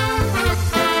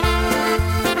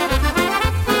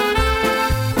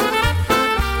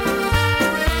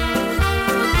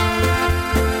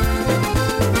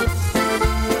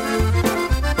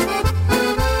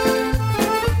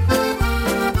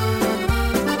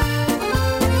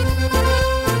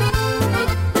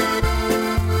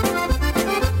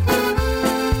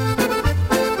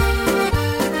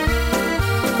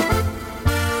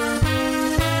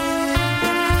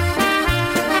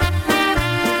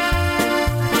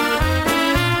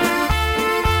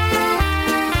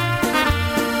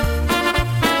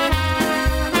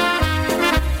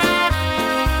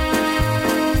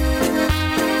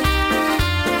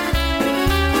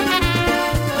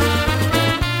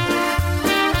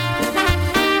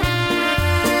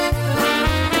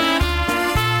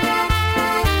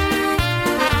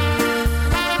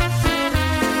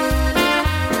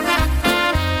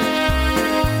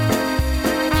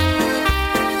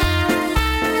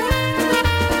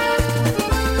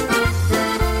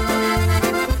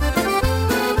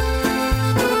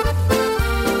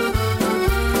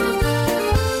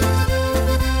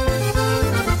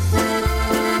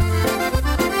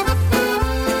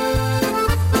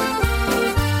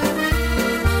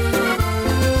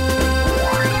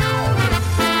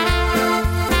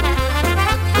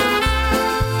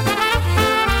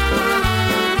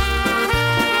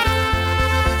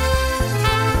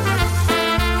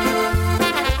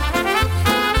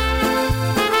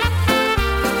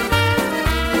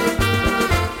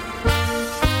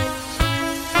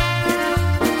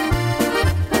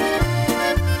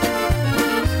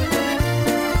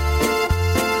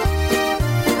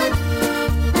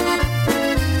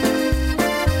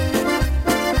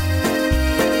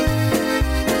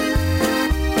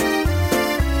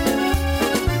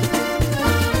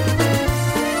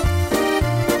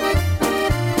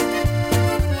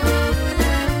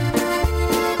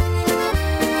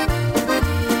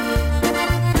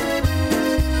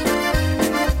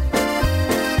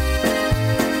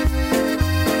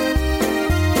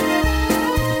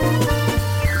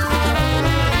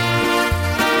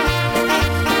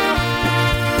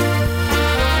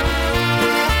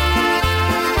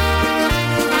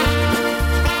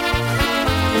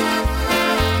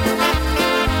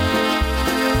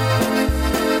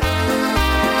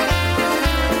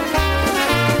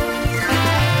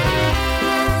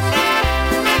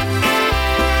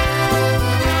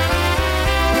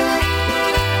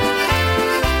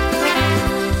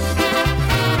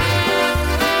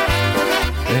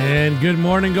 Good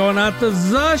morning going out to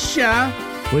Zusha.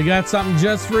 We got something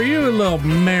just for you, a little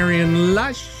Marion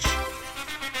Lush.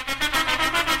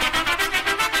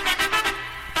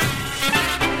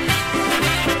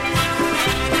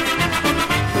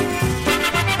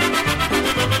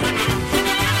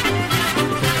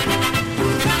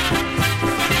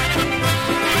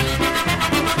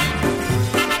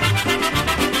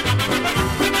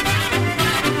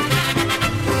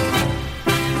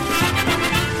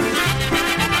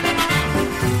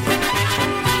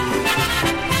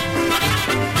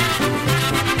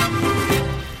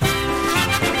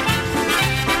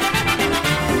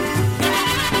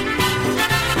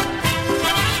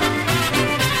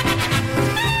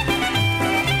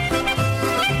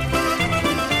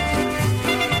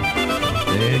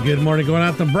 Good morning going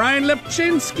out to Brian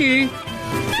Lipchinski.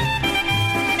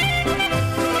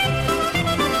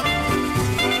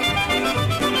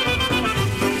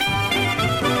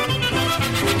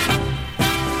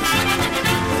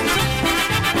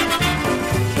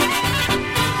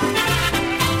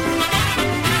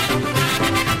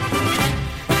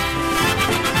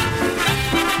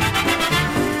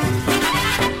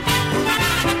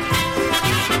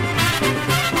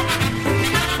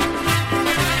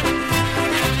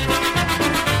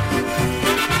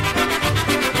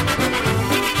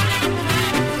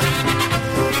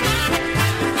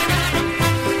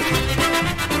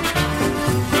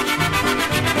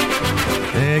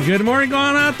 Good morning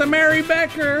going out to Mary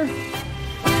Becker.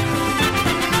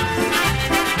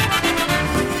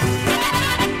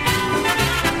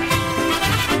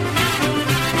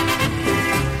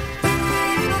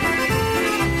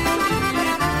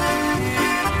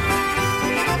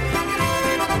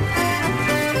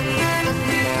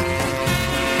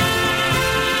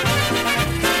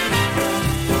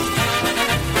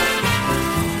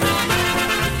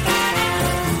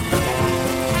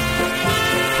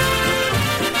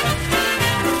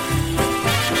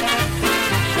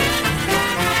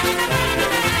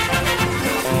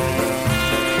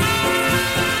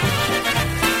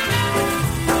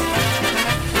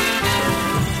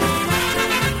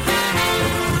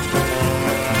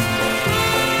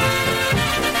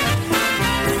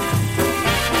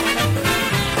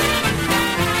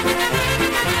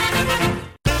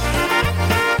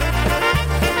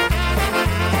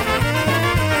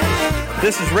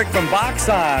 This is Rick from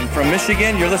Boxon from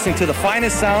Michigan. You're listening to the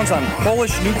finest sounds on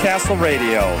Polish Newcastle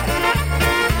Radio.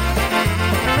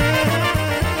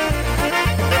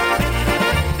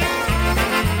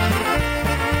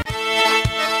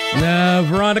 No,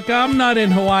 Veronica, I'm not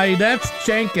in Hawaii. That's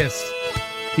Chankis.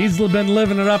 He's been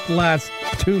living it up the last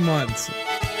 2 months.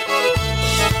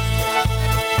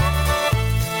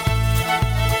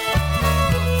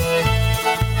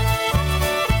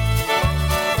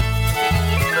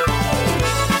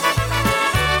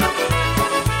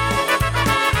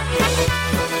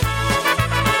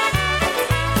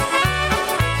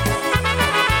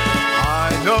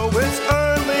 I know it's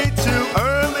too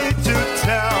early to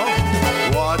tell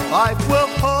what life will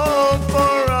hold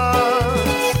for us.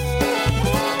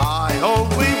 I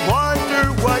only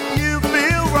wonder what you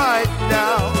feel right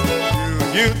now.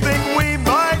 Do you think we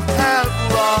might have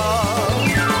love?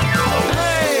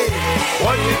 Hey,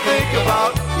 what do you think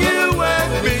about you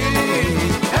and me?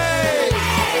 Hey,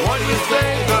 what do you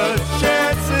think the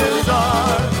chances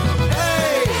are?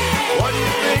 Hey, what do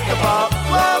you think about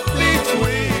love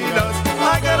between us?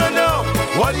 I gotta know,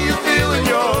 what do you feel in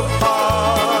your heart?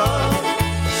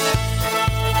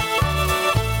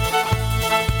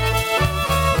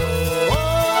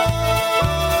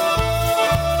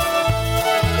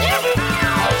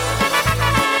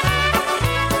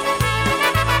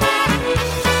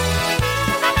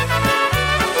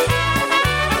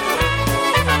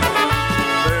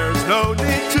 There's no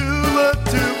need to look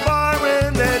too far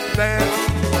in advance.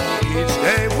 Each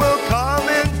day will come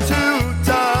into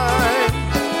time.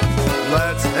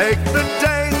 Let's take the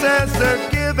days as they're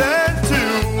given to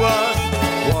us,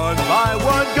 one by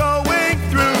one going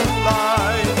through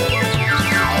life.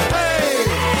 Hey,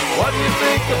 what do you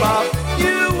think about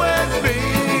you and me?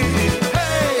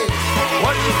 Hey,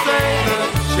 what do you say the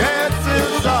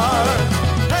chances are?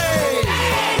 Hey,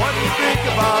 what do you think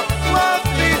about love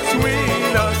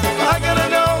between us? I gotta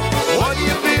know, what do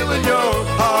you feel in your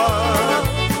heart?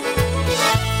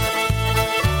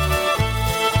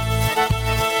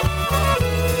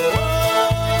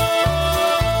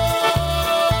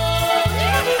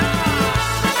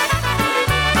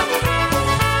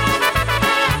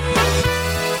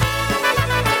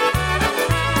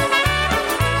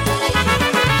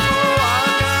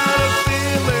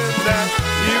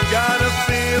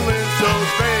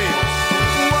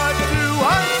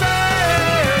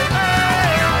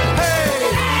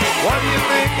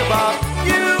 About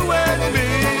you and me.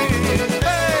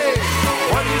 Hey,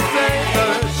 what do you think the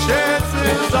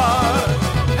chances are?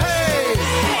 Hey,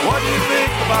 what do you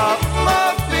think about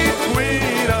love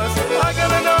between us? I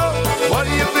gotta know, what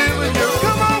do you feel in your...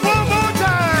 Come on, one more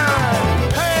time.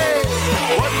 Hey,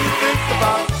 what do you think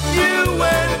about you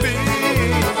and me?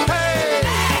 Hey,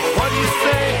 what do you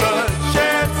say the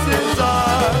chances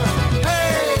are?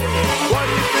 Hey, what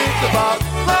do you think about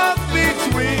love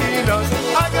between us?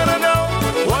 I gotta know,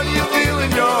 what do you feel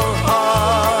in your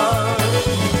heart?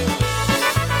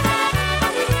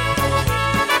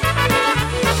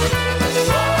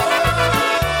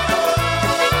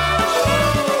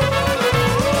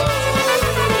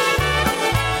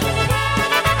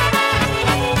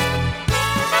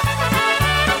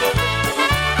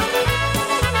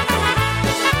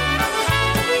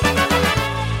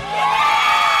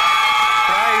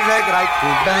 Graj, tu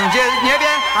będzie w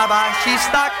niebie, a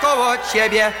basista koło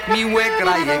ciebie. Miły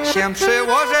grajek się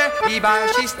przyłoży i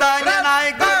basista nie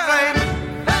najgorzej.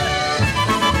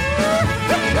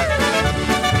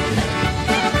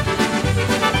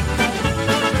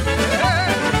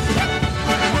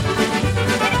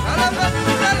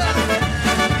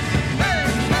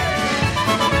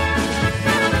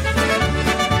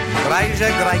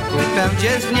 Grajże, grajku,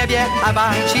 będzie w niebie, a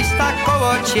bacista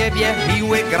koło ciebie.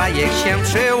 Miły grajek się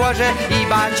przyłoży i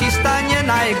bacista nie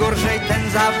najgorzej.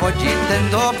 Ten zawodzi, ten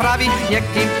doprawi,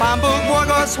 niech im Pan Bóg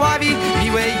błogosławi.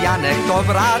 Miły Janek,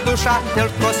 dobra dusza,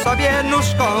 tylko sobie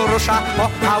nóżką rusza. Po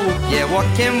chałupie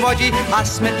łokiem wodzi, a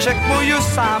smyczek mu już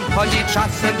sam chodzi.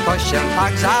 Czasem to się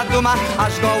tak zaduma,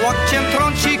 aż go łokciem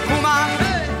trąci kuma.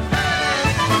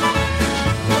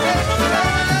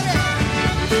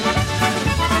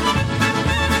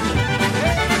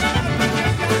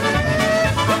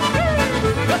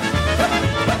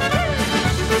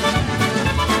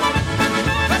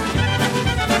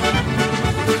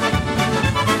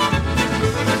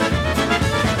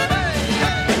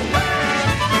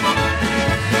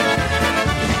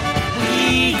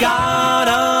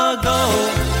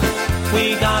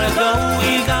 We gotta go,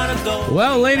 we gotta go.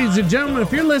 Well, ladies and gentlemen,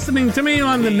 if you're listening to me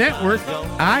on the network,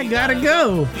 I gotta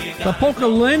go. The Polka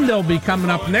Linda will be coming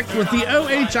up next with the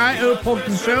OHIO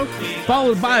Polka Show,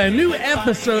 followed by a new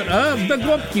episode of the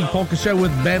Głupki Polka Show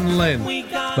with Ben Lynn.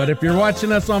 But if you're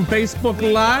watching us on Facebook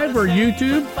Live or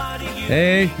YouTube,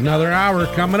 hey, another hour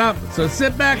coming up. So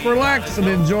sit back, relax, and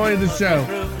enjoy the show.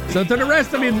 So to the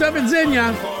rest of you, do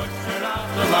widzenia.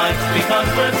 The lights because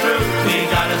we're through. We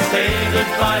gotta say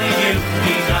goodbye to you.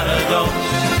 We gotta go.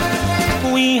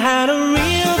 We had a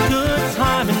real good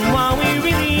time, and while we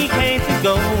really hate to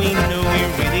go, we knew we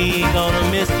really gonna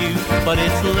miss you. But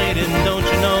it's late, and don't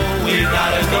you know we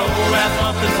gotta go. Wrap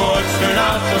up the cords, turn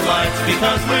out the lights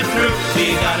because we're through.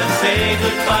 We gotta say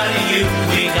goodbye to you.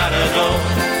 We gotta go.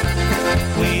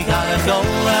 We gotta go.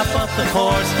 Wrap up the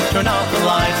cords, turn out the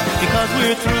lights because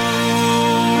we're through.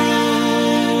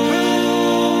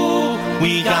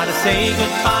 We gotta say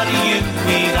goodbye to you.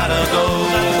 We gotta go.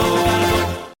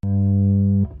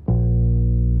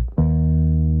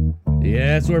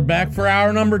 Yes, we're back for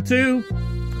hour number 2.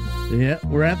 Yeah,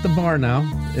 we're at the bar now.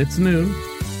 It's noon.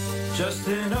 Just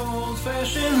an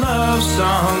old-fashioned love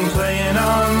song playing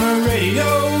on the radio.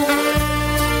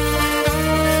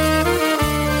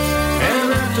 And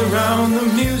wrapped around the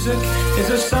music is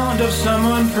a sound of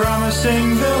someone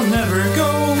promising they'll never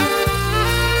go.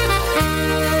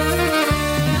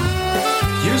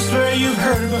 You swear you've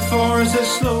heard it before as it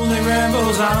slowly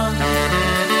rambles on.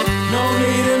 No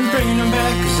need in bringing them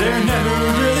back, 'cause they're never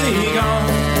really gone.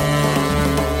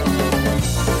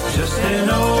 Just an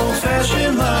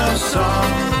old-fashioned love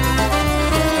song,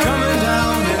 coming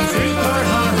down in 3-part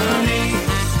harmony.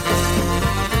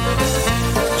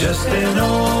 Just an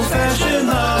old-fashioned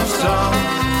love song,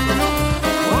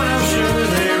 one I'm sure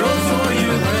they wrote for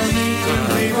you and me. To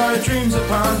leave our dreams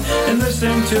upon and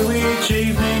listen to each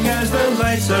evening as the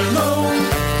lights are low.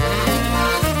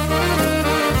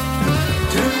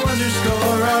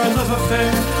 Underscore our love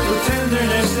affair with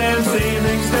tenderness and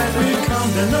feelings that we've come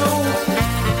to know.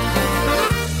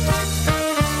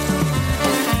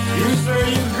 You swear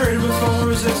you've heard it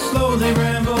before as it slowly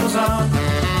rambles on.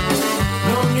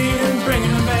 No need in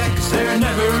bringing them back, 'cause they're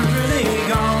never really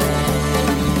gone.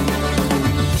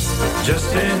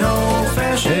 Just an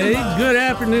old-fashioned. Hey, good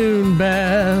afternoon,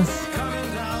 Beth.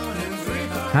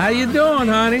 How you doing,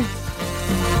 honey?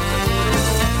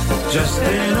 Just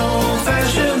an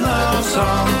old-fashioned love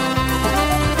song,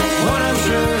 one I'm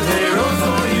sure they wrote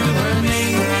for you and me.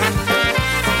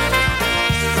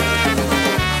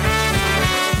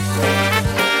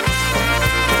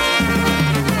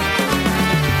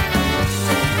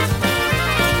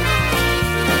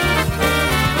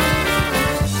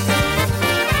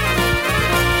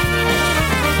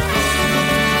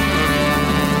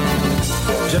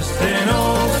 Just an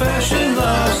old-fashioned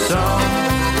love song,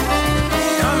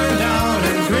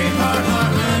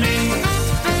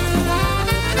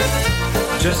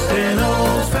 just an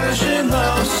old-fashioned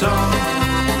love song,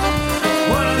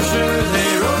 one I'm sure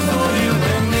they wrote for you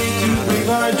and me to leave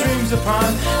our dreams upon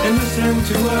and listen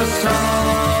to a song.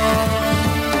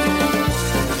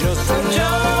 Just an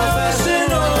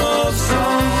old-fashioned old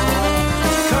song,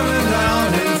 coming down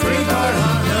in 3-part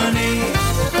harmony.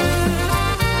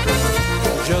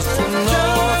 Just an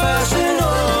old-fashioned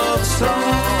old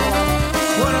song,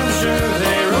 one I'm sure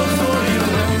they wrote for you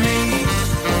and me.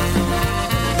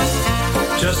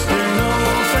 Just an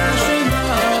old-fashioned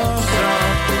love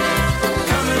song,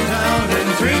 coming down in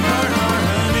 3-part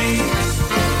harmony.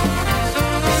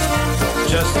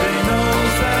 Just an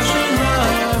old-fashioned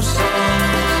love song,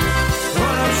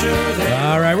 one I'm sure they...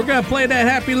 All right, we're going to play that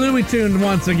Happy Louie tune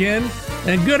once again.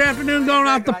 And good afternoon going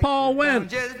out to Paul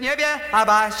Went. A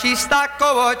basista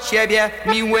koło ciebie,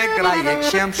 miły grajek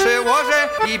się przyłoży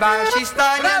i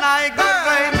basista nie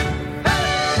najgorzej.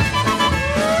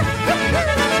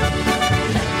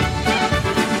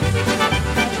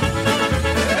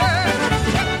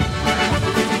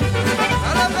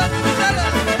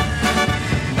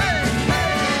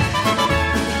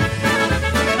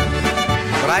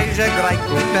 Grajże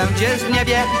grajku będzie z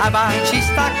niebie, a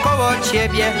bacista koło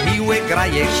ciebie miły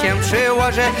grajek się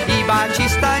przyłoży i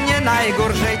bacista nie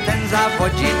najgorzej. Ten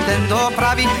zawodzi, ten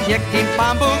doprawi, niech im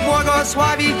Pan Bóg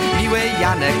błogosławi. Miły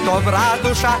Janek, dobra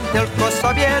dusza, tylko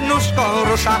sobie nóżką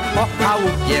rusza. Po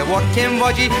chałupie łokiem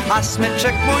wodzi, a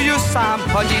smyczek mu już sam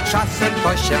chodzi. Czasem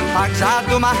to się tak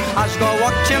zaduma, aż go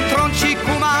łokciem trąci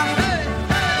kuma.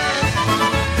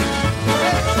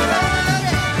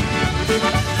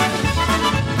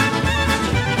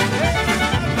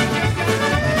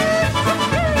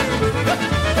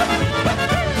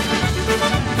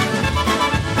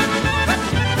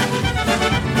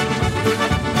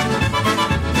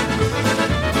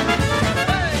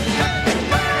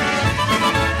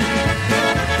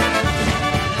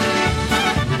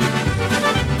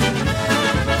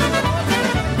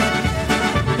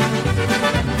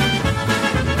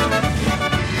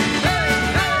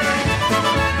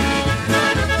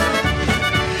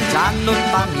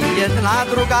 jedna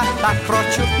druga, ta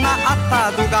krociutna, a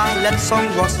ta długa, lecą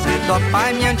głosy do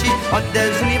pamięci,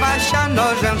 odezrywa siano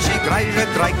rzęsi,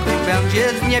 grajku będzie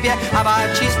w niebie, a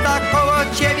bacista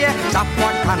koło ciebie,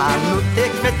 zapłakana nuty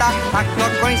chwyta, tak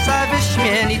do końca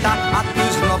wyśmienita, a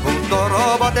tu znowu do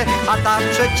roboty, a ta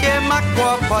przecie ma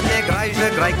kłopoty,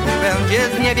 grajku będzie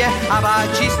w niebie, a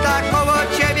bacista koło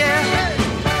ciebie.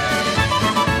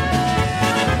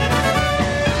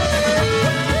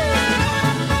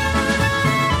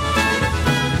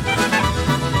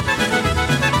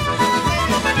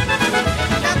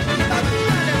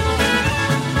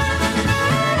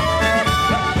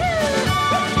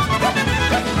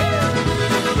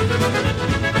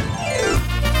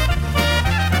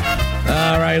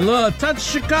 All right, look, touch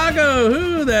Chicago.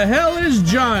 Who the hell is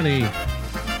Johnny?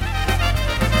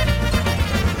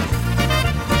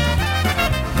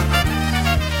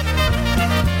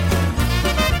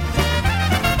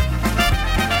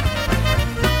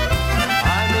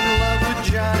 I'm in love with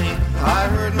Johnny. I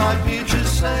heard my peaches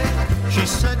say. She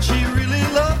said she really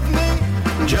loved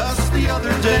me just the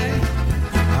other day.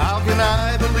 How can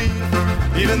I believe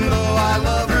her, even though I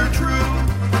love her true?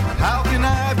 How can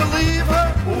I believe her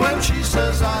when she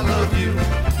says I love you?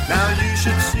 Now you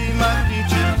should see my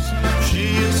peaches.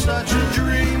 She is such a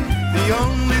dream. The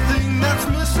only thing that's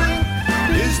missing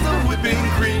is the whipping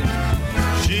cream.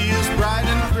 She is bright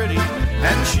and pretty,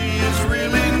 and she is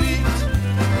really neat.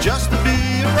 Just to be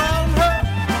around her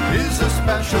is a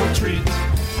special treat.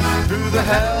 Who the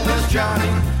hell is Johnny,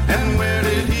 and where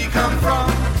did he come from?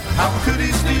 How could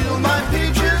he steal my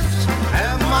peaches?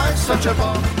 Am I such a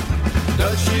bum?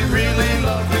 Does she really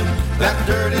love him, that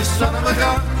dirty son of a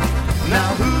gun?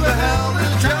 Now who the hell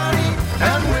is Johnny,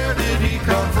 and where did he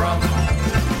come from?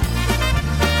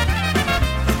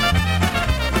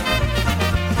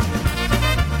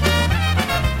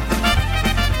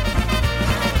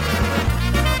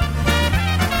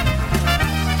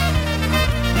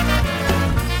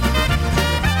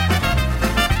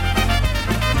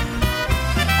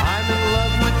 I'm in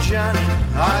love with Johnny,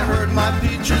 I heard my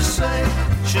peaches say.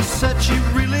 She said she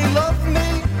really loved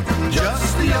me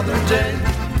just the other day.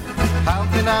 How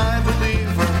can I believe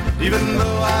her, even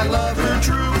though I love her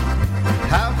true?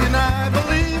 How can I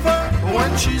believe her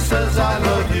when she says I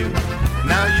love you?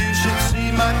 Now you should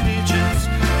see my peaches.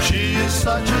 She is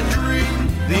such a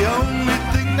dream. The only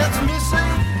thing that's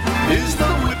missing is the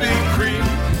whipping cream.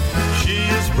 She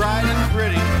is bright and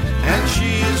pretty, and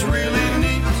she is really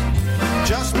neat.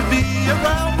 Just to be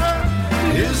around her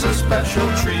is a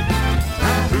special treat.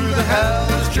 Who the hell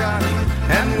is Johnny,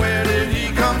 and where did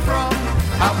he come from?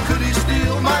 How could he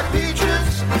steal my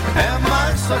peaches? Am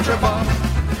I such a bum?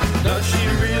 Does she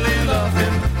really love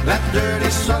him, that dirty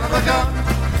son of a gun?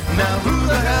 Now who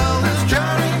the hell is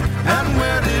Johnny, and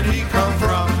where did he come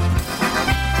from?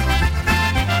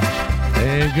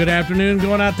 And good afternoon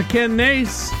going out to Ken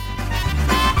Nace.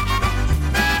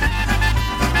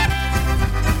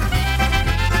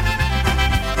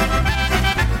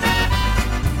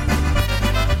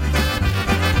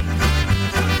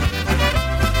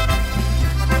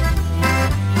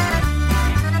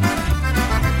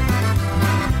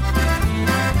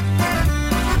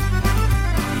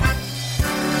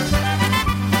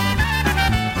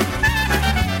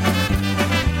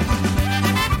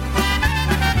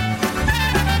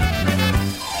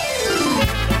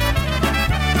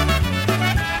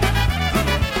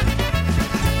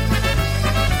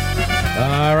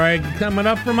 Coming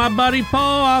up for my buddy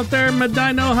Paul out there in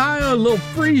Medina, Ohio, a little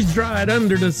freeze-dried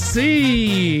under the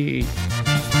sea.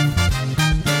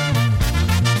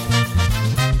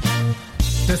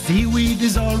 The seaweed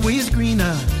is always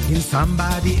greener in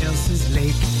somebody else's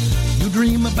lake. You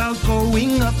dream about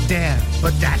going up there,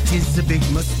 but that is a big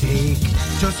mistake.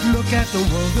 Just look at the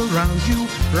world around you,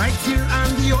 right here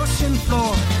on the ocean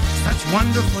floor. Such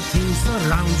wonderful things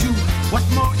around you. What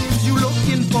more is you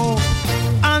looking for?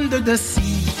 Under the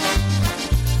sea,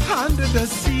 under the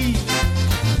sea.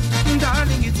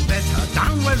 Darling, it's better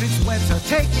down where it's wetter.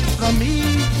 Take it from me.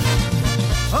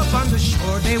 Up on the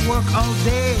shore they work all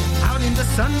day. Out in the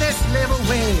sun they slave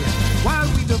away, while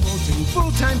we devoting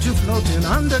full time to floating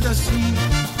under the sea.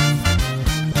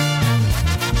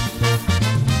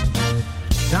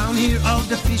 Down here all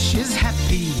the fish is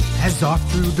happy, as off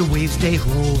through the waves they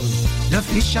roll. The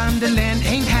fish on the land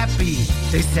ain't happy,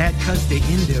 they sad cause they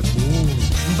in their bowl.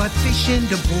 But fish in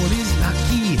the bowl is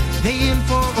lucky, they in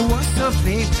for a worse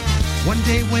fate. One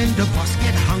day when the boss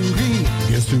get hungry,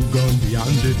 guess who gonna be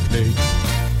on the plate?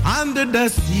 Under the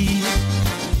sea,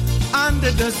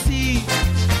 under the sea.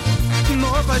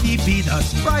 Nobody beat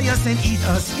us, fry us and eat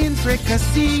us in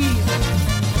fricassee.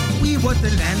 We what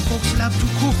the land folks love to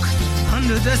cook,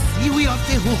 Under the sea, we off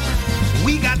the hook.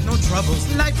 We got no troubles.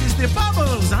 Life is the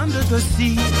bubbles under the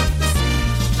sea.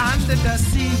 Under the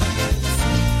sea.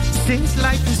 Since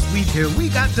life is sweet here, we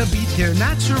got the beat here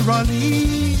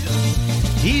naturally.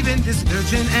 Even the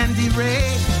sturgeon and the ray,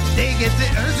 they get the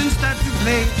urge and start to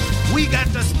play. We got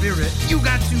the spirit, you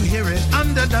got to hear it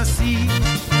under the sea.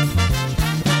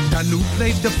 The new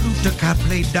played the flute, the cat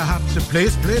played the harp, the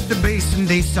players played the bass and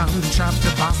they sound the chop.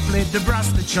 The bass played the brass,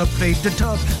 the chub played the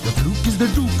tub. The fluke is the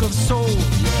duke of soul.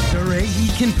 The ray, he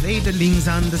can play the lings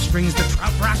on the strings. The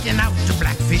trout rocking out, the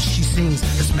blackfish he sings.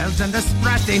 The smells and the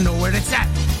sprat, they know where it's at.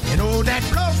 And oh, that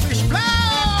blowfish blow!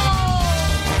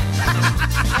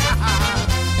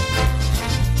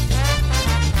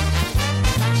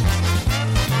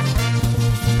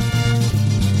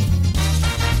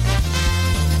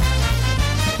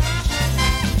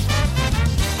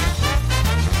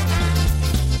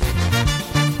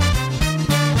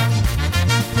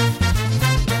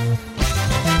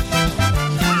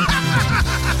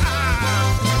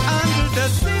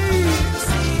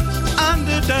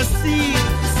 Sea.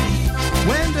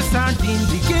 When the sardines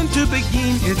begin to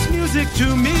begin, it's music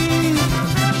to me.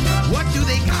 What do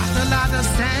they got? A lot of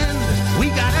sand.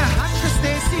 We got a hot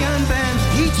crustacean band.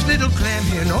 Each little clam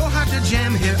here know how to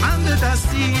jam here under the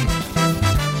sea.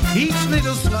 Each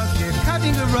little slug here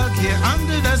cutting a rug here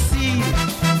under the sea.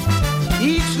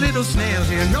 Each little snail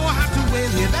here know how to whale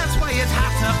here. That's why it's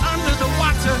hotter under the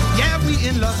water. Yeah, we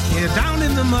in luck here, down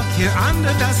in the muck here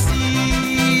under the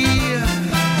sea.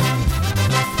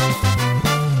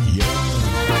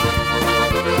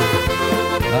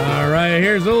 All right,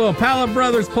 here's a little Pallet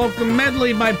Brothers polka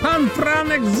medley by Pan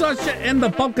Franek, Zosia, and the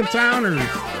Polka Towners.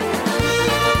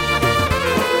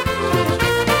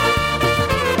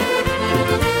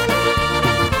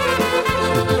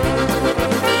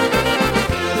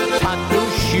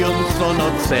 Tatuś ją co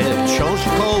noce wciąż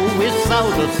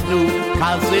kołysał do snu,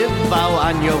 kazywał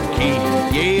aniołki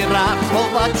jej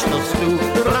ratować do stu.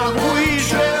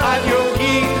 Rachujże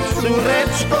aniołki,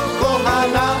 córeczko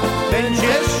kochana,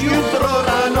 będziesz jutro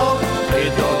rano, ty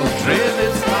dobrze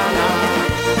wyspana.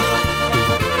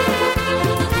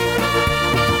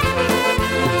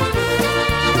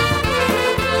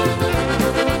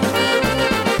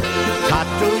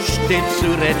 Tatuś, ty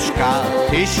córeczka,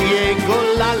 tyś jego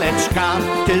laleczka,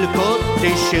 tylko ty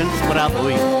się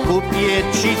sprawuj, kupię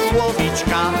ci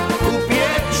słowiczka,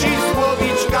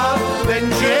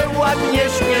 będzie ładnie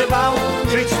śpiewał,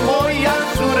 żyć moja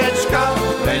córeczka,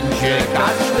 będzie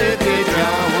każdy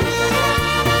wiedział.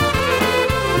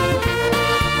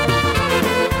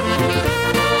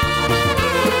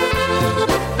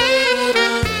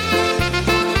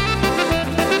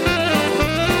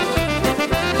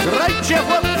 Grajcie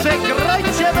chłopcy,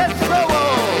 grajcie wesoło!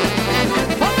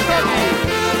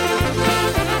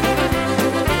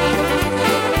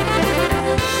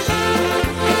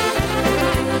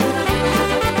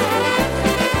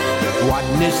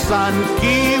 Ładne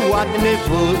sanki, ładny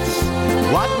wóz,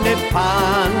 ładne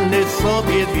panny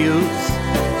sobie wiózł.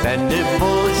 Będę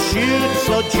woził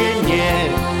codziennie,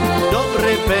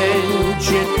 dobre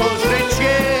będzie to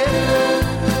życie.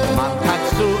 Mam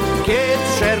taksówkę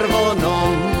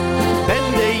czerwoną,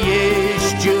 będę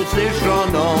jeździł z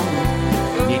żoną.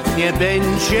 Nic nie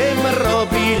będziemy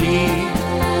robili,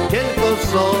 tylko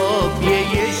sobie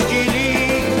jeździli.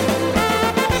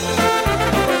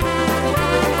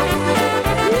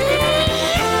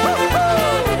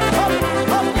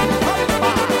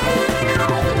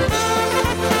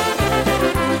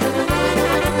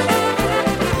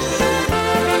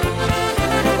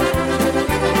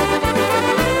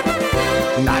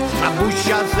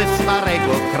 Babusia ze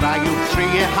starego kraju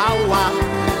przyjechała,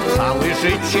 całe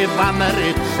życie w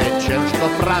Ameryce ciężko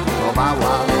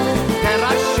pracowała.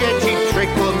 Teraz siedzi przy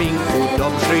kominku,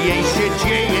 dobrze jej się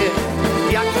dzieje.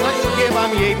 Jak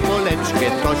zaśpiewam jej poleczkę,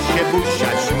 to się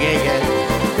Busia śmieje.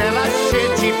 Teraz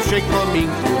siedzi przy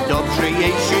kominku, dobrze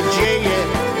jej się dzieje.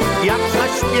 Jak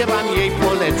zaśpiewam jej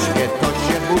poleczkę, to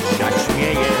się Busia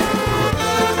śmieje.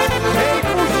 Hej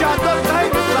Busia, do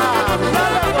tańca, na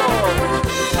lewo!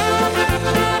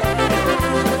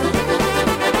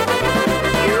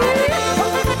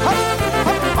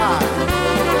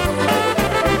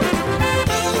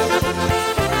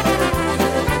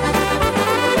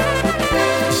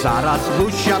 Zaraz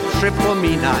Busia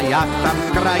przypomina, jak tam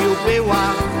w kraju była,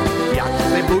 jak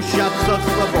se Busia co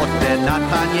sobotę na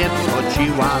taniec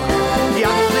chodziła,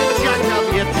 jak se dziadzia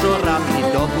wieczorami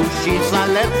do Busi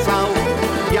zalecał,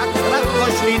 jak raz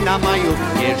poszli na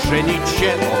majówkę, żenić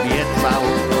się obiecał,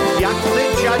 jak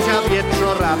se dziadzia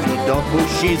wieczorami do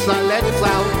Busi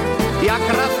zalecał,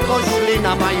 jak raz poszli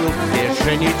na majówkę,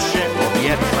 żenić się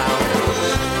obiecał.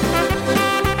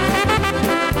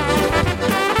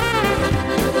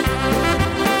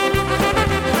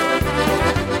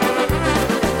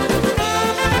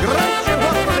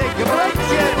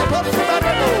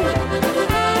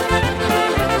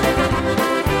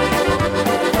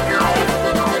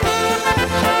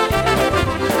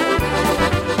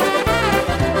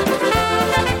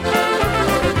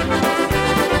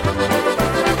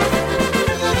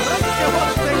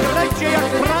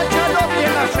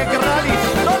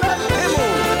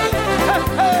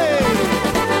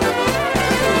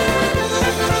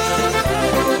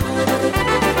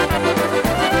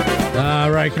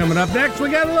 right, coming up next, we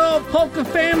got a little Polka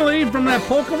Family from that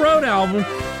Polka Road album.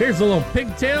 Here's a little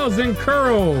Pigtails and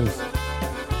Curls.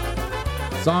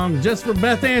 Song just for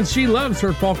Beth Ann. She loves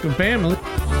her Polka Family.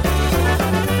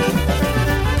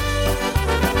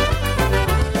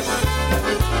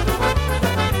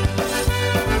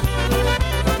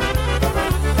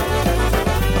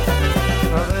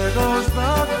 There goes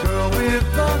the girl with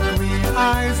the green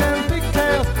eyes and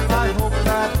pigtails. I hope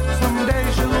that someday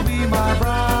she'll be my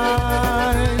bride.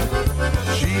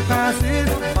 She passes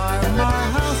by my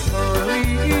house early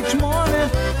each morning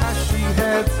as she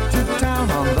heads to town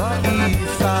on the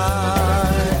east side.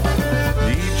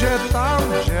 Idzie tam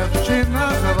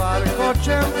dziewczyna z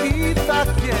warkoczem i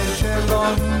takie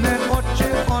zielone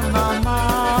oczy ona ma.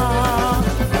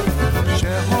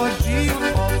 Przechodzi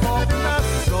obok nas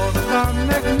z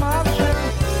ranek marzeń,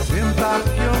 tym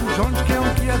taką rzączkę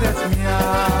kiedyś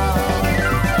miał.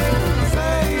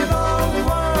 Say the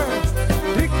words,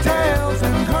 pigtails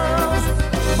and curls,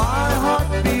 my heart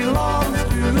belongs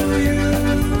to you.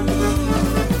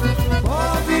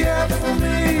 Powiedz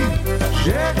mi,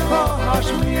 że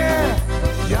kochasz mnie,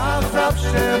 ja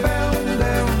zawsze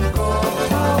będę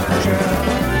kochał cię.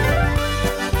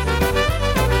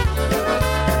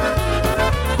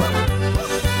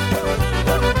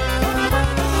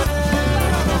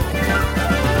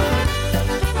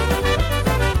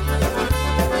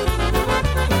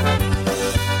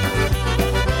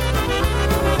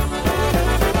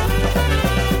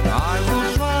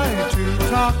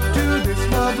 Talk to this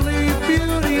lovely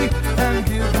beauty and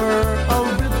give her a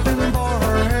ribbon for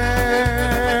her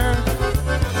hair.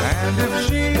 And if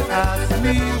she asks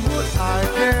me, would I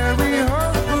carry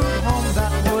her food home,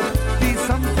 that would be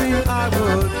something I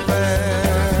would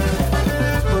bear.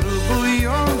 Spróbuj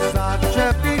ją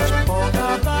zaczepić,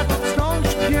 pogadać z tą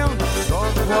śpię, do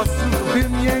głosów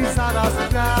bym jej zaraz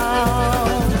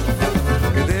dał.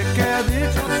 Gdy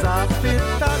kiedyś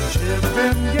zapyta, czy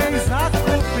bym jej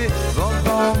zakupy do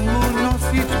domu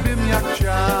nosić bym jak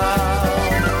chciał.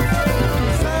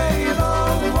 Say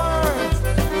the words,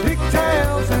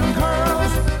 pigtails and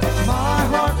curls,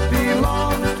 my heart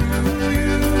belongs to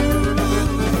you.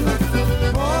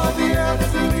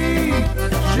 Powiedz mi,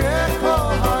 że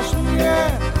kochasz mnie,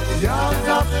 ja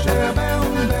zawsze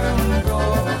będę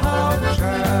kochał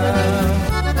cię.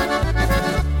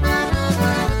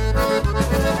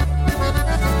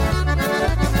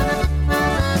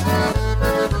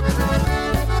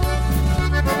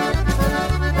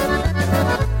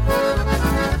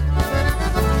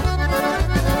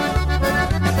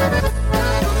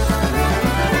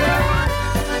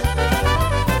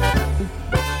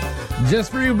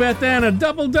 Just for you, Beth Ann, a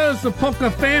double dose of Polka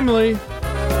Family.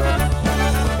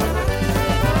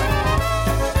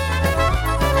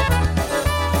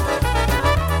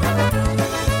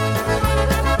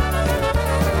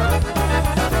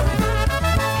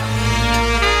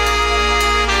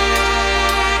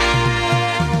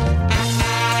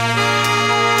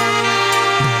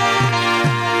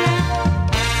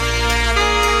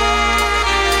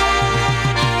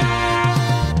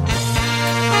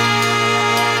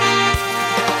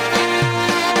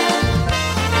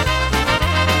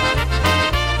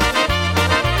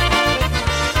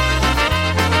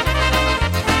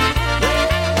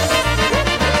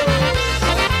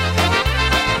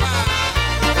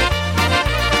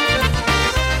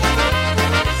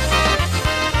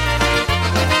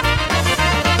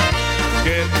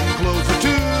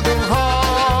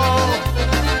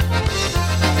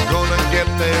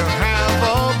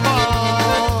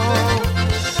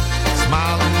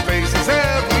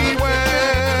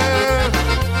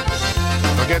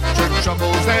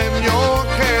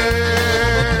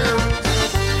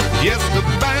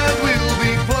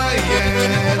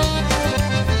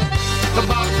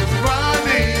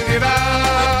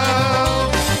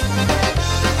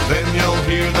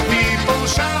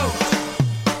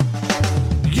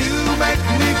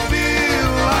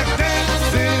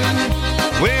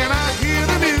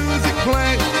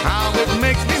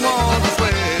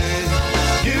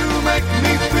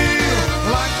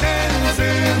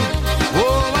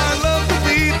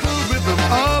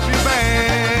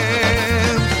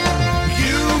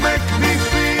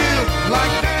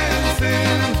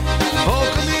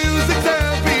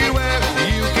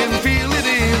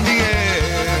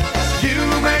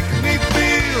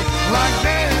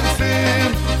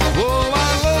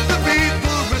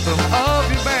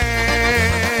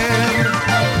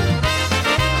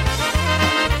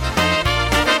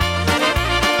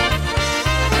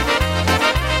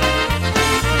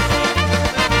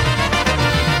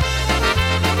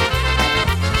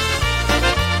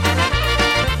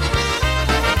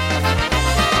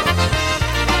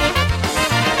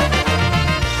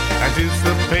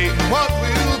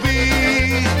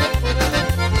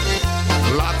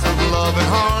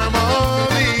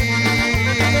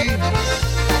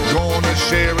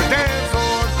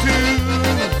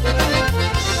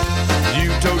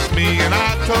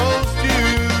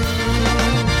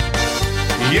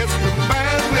 Yes, the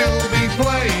band will be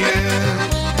playing.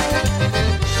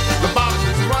 The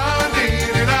boxers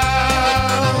grinding it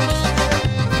out.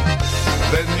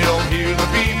 Then you'll hear the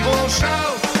people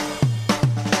shout.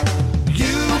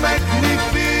 You make me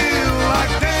feel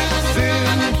like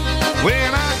dancing.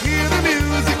 When I hear the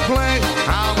music play,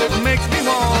 how it makes me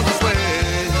want to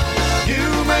sway. You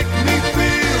make me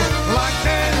feel like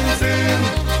dancing.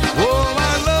 Oh,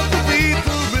 I love the beat,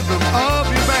 the rhythm of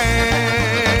your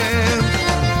band.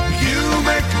 You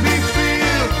make me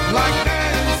feel like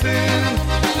dancing.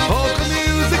 Polka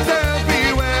music's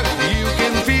everywhere. You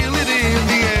can feel it in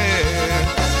the air.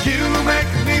 You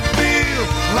make me feel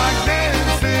like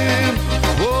dancing.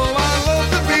 Oh, I love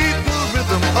the beat, the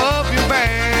rhythm of your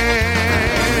band.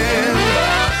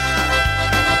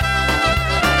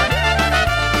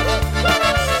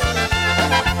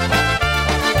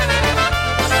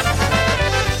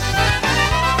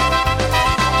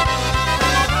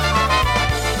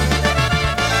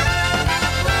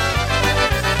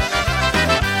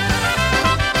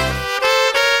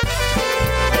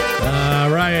 All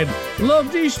right. Little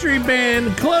D Street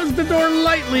Band, close the door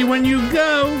lightly when you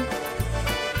go.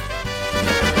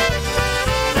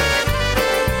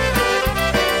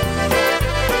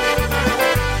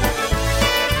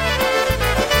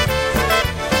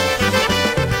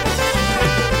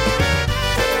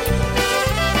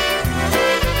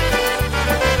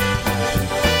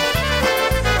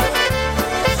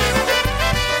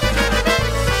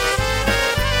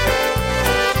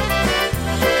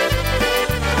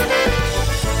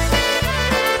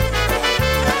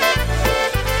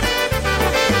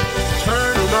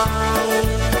 Turn around.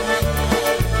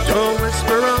 Don't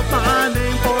whisper out my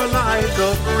name, for like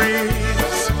a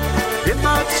breeze. It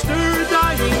might stir a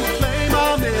dying flame,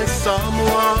 I'll miss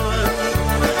someone.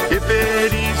 If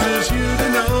it eases you to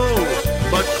know,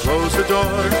 but close the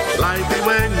door lightly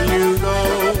when you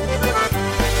go.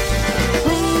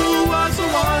 Who was the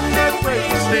one that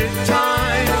wasted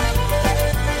time?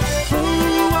 Who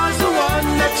was the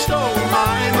one that stole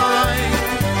my mind?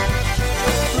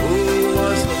 Who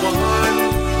was the one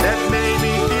that made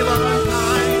me feel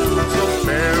unkind? So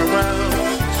farewell,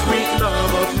 sweet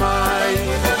love of mine.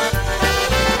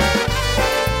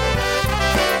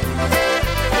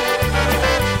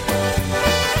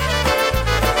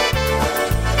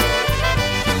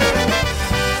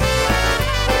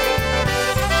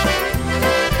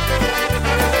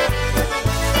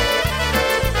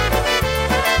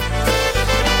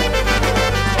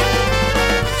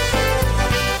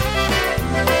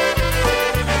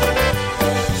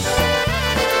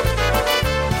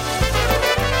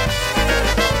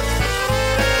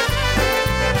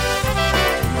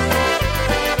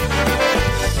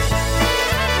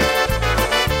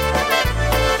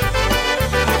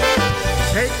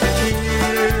 Take the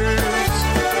tears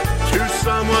to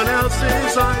someone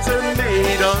else's eyes are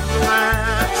made of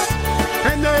glass,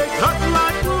 and they cut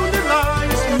like wounded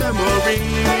lines.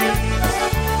 Memories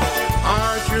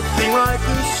are drifting like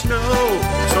the snow,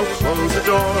 so close the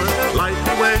door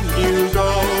lightly when you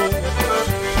go.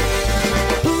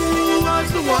 Who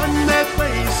was the one that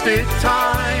wasted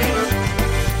time?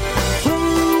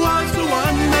 Who was the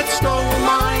one that stole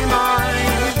my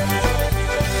mind?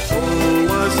 Who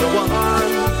was the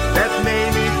one that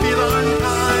made me feel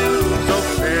unkind? So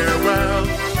farewell,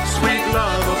 sweet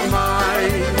love of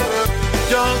mine.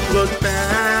 Don't look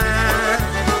back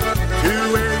to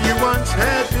where you once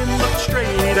had been. Look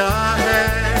straight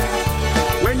ahead.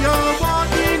 When you're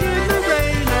walking in the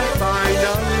rain and find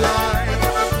a light.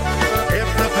 If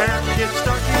the path gets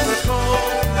stuck in the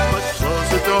cold, but close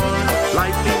the door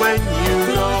lightly when you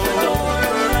go.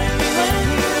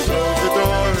 Close the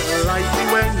door lightly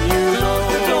when you go.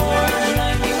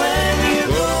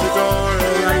 Close the door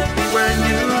lightly when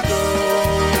you go.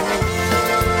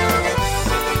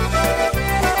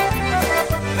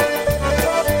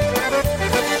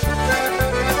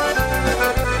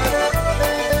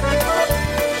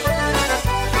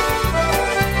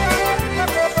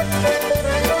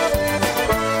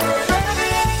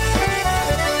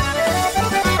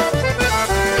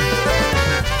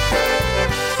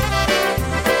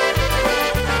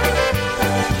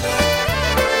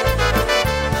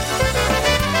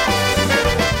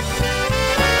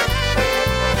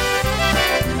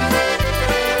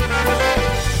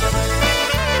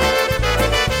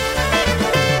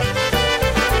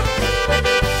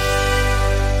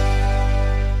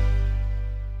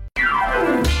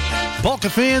 Polka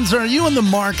fans, are you in the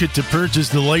market to purchase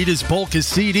the latest Polka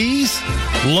CDs?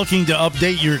 Looking to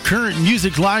update your current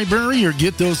music library or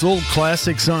get those old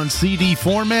classics on CD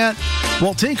format?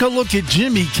 Well, take a look at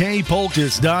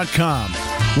JimmyKPolkas.com.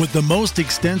 With the most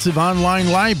extensive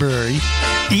online library,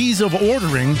 ease of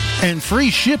ordering, and free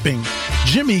shipping,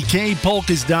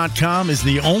 JimmyKPolkas.com is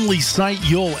the only site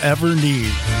you'll ever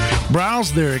need.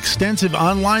 Browse their extensive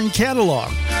online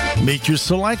catalog, make your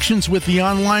selections with the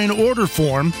online order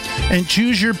form, and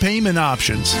choose your payment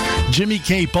options. Jimmy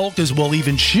K. Polkas will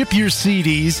even ship your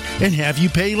CDs and have you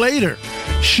pay later.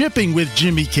 Shipping with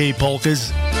Jimmy K.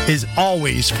 Polkas is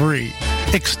always free.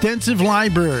 Extensive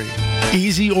library,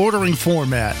 easy ordering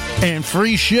format, and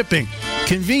free shipping.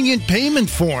 Convenient payment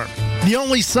form. The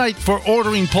only site for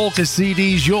ordering polka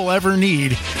CDs you'll ever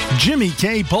need,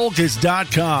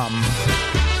 JimmyKPolkas.com.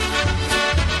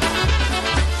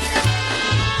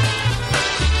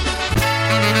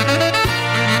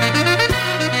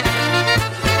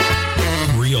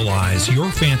 Realize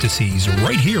your fantasies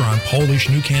right here on Polish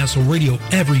Newcastle Radio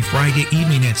every Friday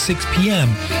evening at 6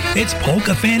 p.m. It's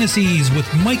Polka Fantasies with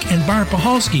Mike and Bart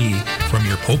Pahalski from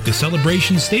your Polka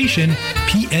Celebration station,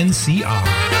 PNCR.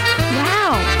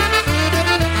 Wow.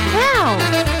 Wow.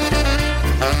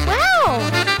 Wow.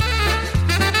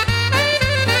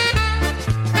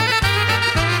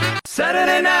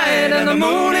 Saturday night and the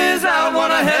moon is out.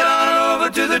 Wanna head on over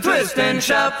to the twist and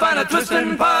shout. Find a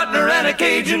twisting partner and a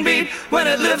Cajun beat. When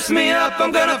it lifts me up,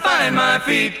 I'm gonna find my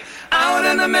feet. Out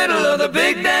in the middle of the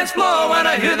big dance floor. When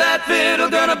I hear that fiddle,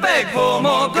 gonna beg for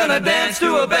more. Gonna dance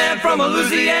to a band from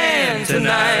Louisiana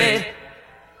tonight.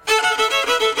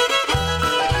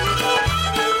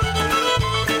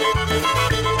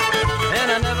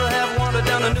 And I never have wandered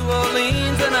down to New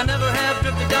Orleans, and I never have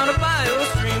drifted down a bio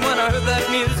stream. When I heard that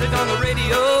music on the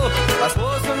radio, I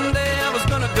swore someday I was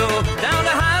gonna go down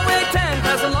to Highway 10,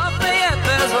 past Lafayette.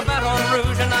 There's a Baton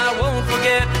Rouge, and I won't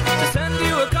forget to send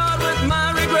you a card with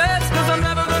my regrets, 'cause I'm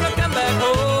never gonna come back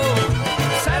home.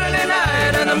 Saturday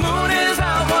night and the moon is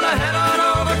out. Wanna head on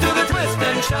over to the twist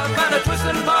and shout. Find a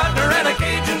twisting partner and a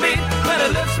Cajun beat. When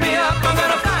it lifts me up, I'm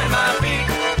gonna find my feet.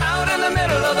 Out in the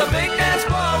middle of the big dance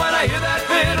floor. When I hear that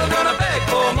fiddle, gonna beg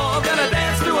for more. Gonna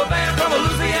dance to a band from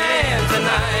Louisiana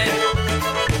tonight.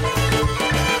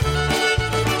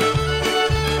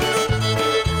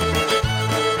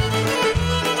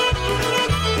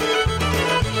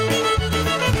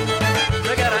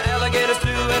 They got an alligator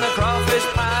stew and a crawfish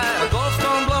pie, a Gulf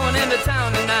storm blowing into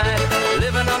town tonight.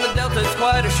 Living on the Delta, it's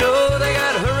quite a show. They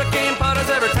got hurricane potters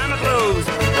every time it blows.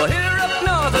 Well, here up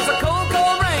north, there's a cold,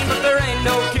 cold rain, but there ain't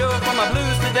no cure for my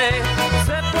blues today.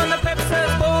 Except when the pep says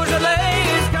Beaujolais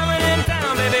is coming in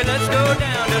town, baby, let's go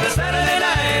down to the Saturday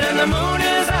night and the moon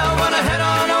is out. Wanna head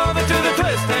on over to the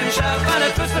twist and shout. Find a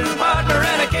twisting partner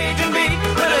and a Cajun beat.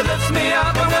 When it lifts me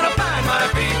up, I'm gonna find my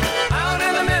feet. Out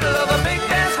in the middle of a big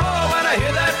dance hall. When I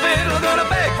hear that fiddle, gonna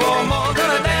beg for more.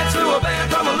 Gonna dance to a band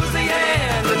from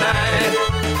Louisiana tonight.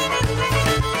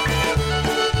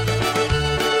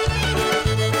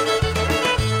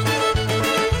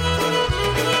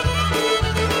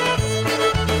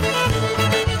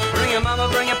 Bring your mama,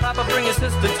 bring your papa, bring your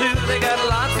sister too. They got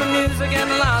lots of music and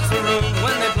lots of room.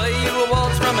 When they play you a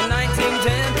waltz from a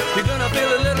 1910, you're gonna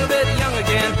feel a little bit young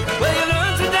again. Well, you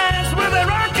learn to dance with a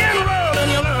rock and roll, and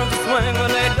you learn to swing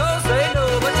when they do say do.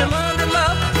 But you learn to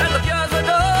love at the piazza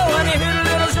door when you hear a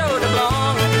little show to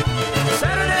belong.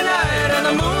 Saturday night and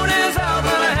the moon is out.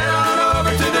 When I head on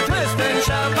over to the twist and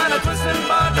shout. Find a twisting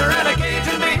partner and a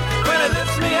Cajun beat. When it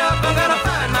lifts me up, I'm gonna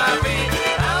find my feet.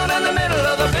 Out in the middle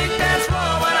of the big dance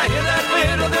floor. When I hear that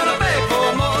fiddle, gonna beg for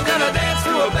more. Gonna dance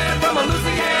to a band from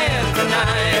Louisiana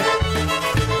tonight.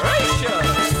 Gracious.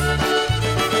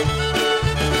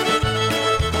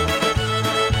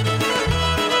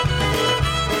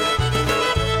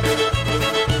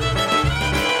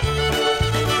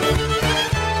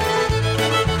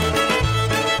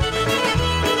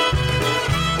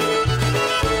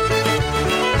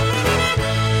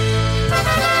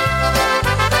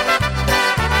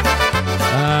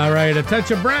 All right, a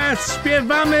touch of brass.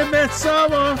 Śpiewamy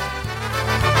wesoło.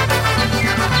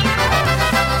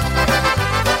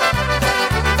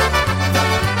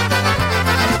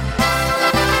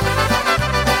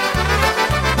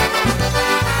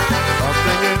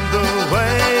 Something in the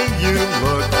way you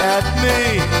look at me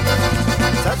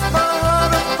sets my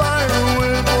heart afire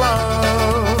with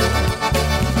love.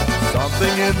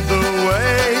 Something in the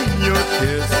way you're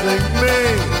kissing me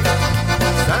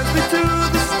sends me to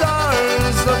the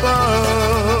stars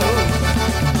above.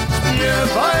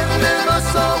 Śpiewaj mi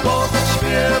wesoło,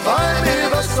 śpiewaj mi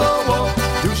wesoło,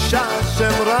 dusza się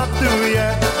ratuje,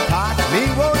 tak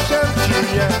miło się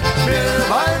czuje.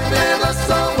 Śpiewaj mi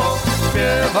wesoło,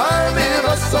 śpiewaj mi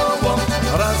wesoło,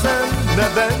 razem nie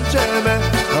będziemy,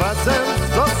 razem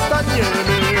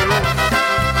zostaniemy.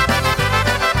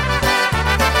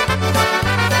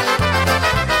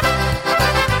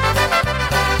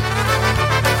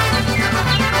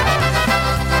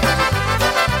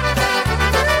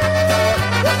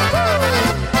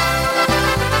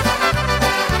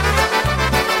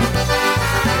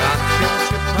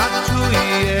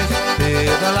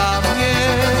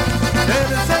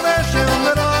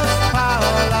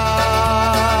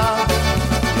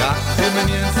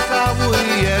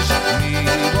 całujesz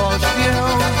miłością,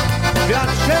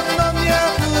 świat się do mnie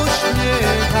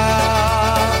uśmiecha.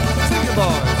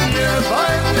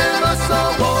 Śpiewaj mi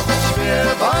wesoło,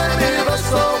 śpiewaj mi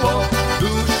wesoło,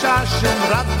 dusza się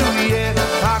raduje,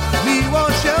 tak miło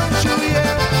się czuje.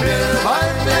 Śpiewaj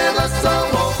mi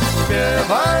wesoło,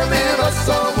 śpiewaj mi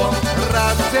wesoło,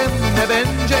 razem nie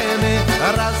będziemy,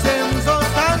 razem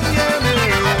zostaniemy.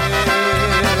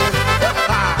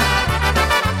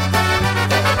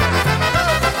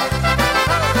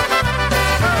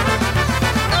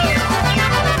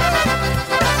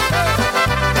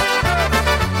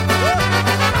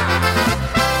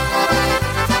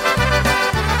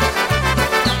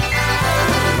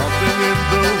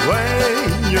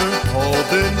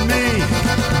 Holding me,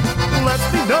 lets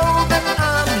me know that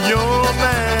I'm your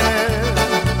man.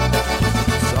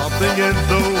 Something in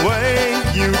the way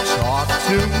you talk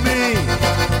to me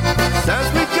says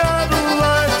we got a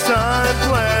lifetime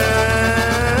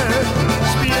plan.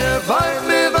 Śpiewaj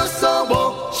mi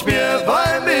wesoło,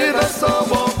 śpiewaj mi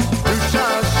wesoło, dusza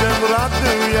się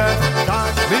raduje,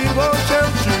 tak miło się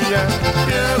czuje.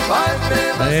 Śpiewaj mi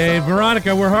wesoło. Hey,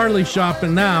 Veronica, we're hardly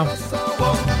shopping now.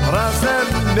 Razem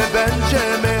nie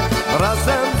będziemy,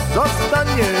 razem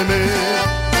zostaniemy.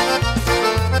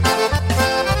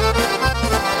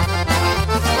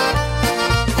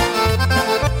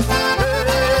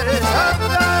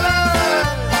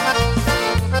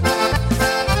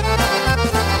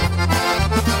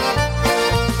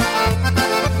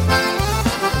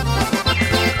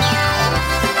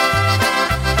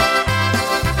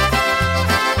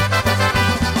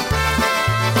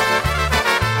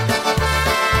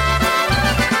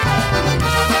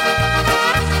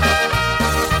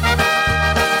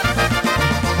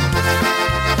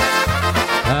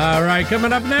 All right,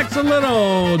 coming up next, a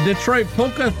little Detroit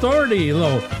Polka Authority, a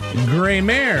little Gray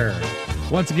Mare.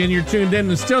 Once again, you're tuned in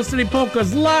to Steel City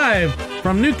Polkas live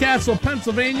from Newcastle,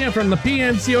 Pennsylvania, from the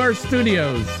PNCR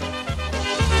studios.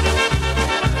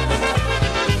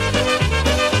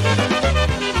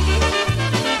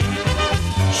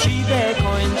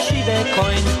 Siwe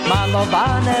koń,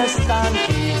 malowane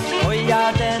stanki.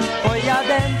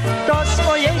 Pojadę do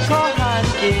swojej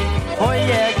kochanki.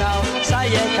 Pojechał,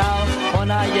 zajechał,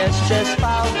 ona jeszcze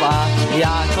spała.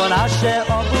 Jak ona się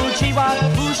obudziła,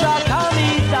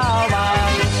 buziakami dała.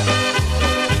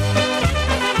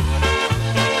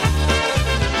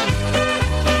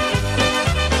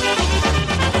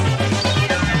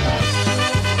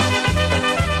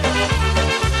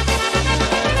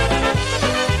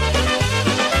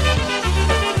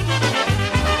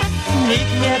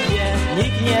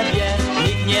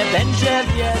 Nikt nie będzie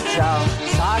wiedział,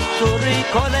 za który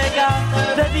kolega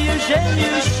we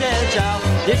więzieniu siedział.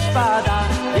 Gdyż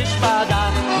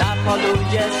pada, na polu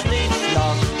jest liczno,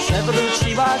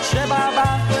 przewróciła się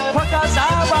baba,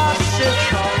 pokazała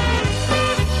wszystko.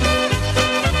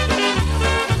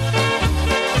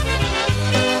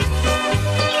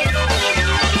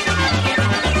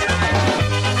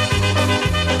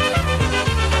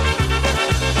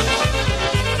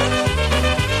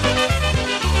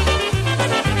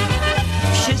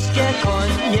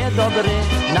 Dobry,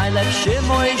 najlepszy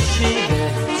mój siwy,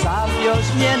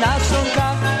 zawiózł mnie na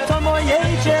sunkach do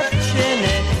mojej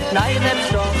dziewczyny.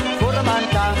 Najlepsza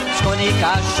furmanka z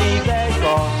konika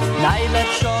siwego,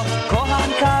 najlepsza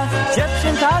kochanka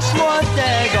dziewczynka z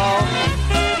młodego.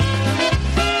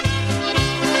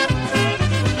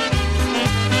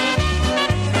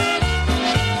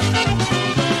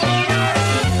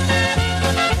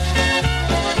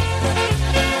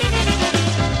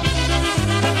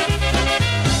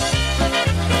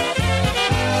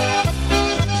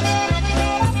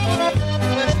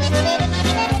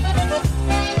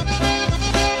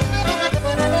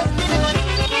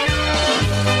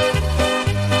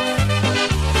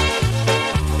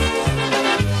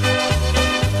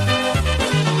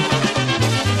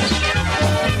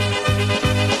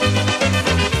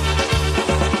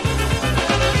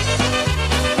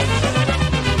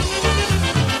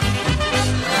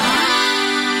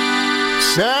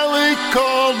 Sally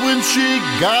called when she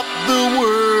got the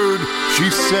word. She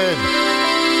said,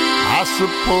 I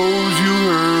suppose you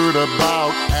heard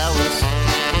about Alice.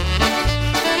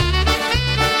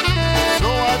 So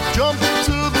I jumped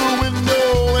to the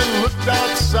window and looked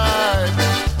outside,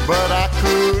 but I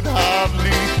could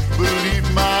hardly believe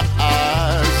my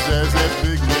eyes as that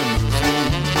big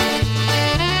limousine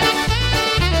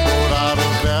pulled out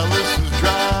of Alice's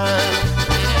drive.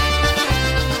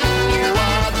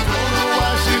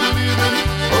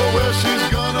 Where she's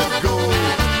gonna go,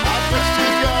 I guess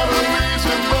she's got a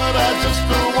reason, but I just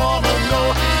don't wanna know.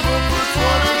 But for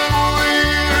 24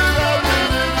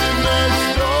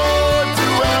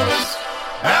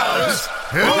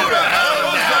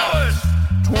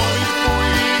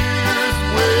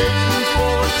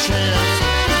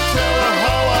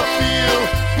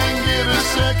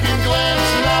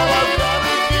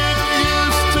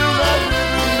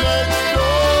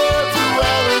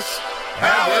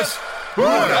 Who the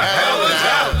hell is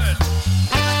Alice?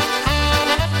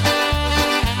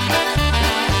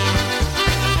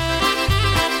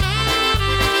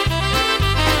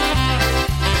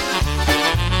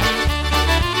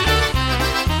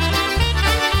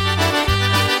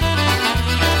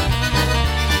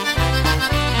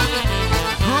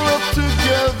 Grew up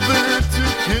together,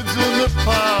 two kids in the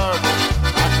park.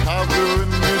 I carved her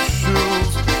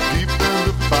initials deep in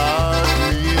the bark,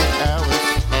 me and Alice.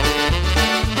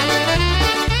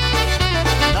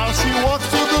 Now she walks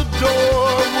to the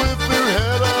door with her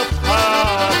head up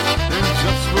high, and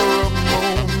just for a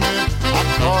moment I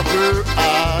caught her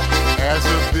eye as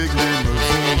a big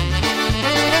limousine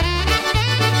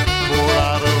pulled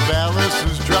out of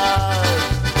Alice's drive.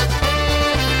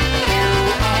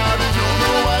 I don't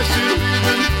know why she's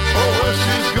leaving or where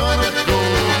she's gonna go.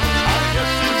 I guess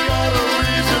she's got a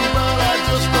reason, but I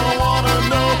just don't wanna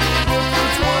know. But for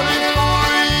 24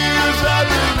 years I've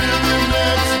been living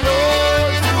next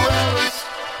door to Alice.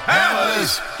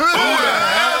 Alice? Who the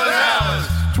hell is Alice?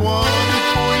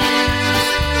 24 years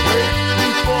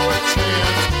waiting for a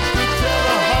chance to tell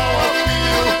her how I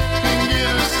feel and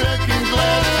get a second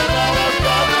glance. Now I've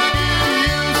gotta get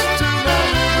used to not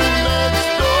living next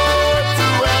door to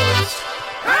Alice.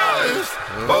 Alice?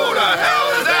 Who the hell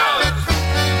is Alice?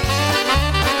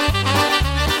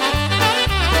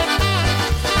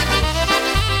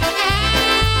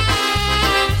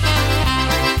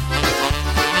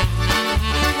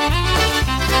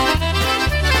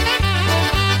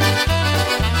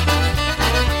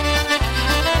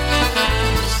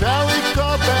 Sally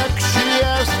called back, she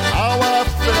asked how I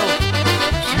felt.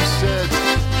 She said,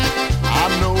 I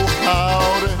know how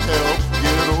to help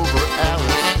get over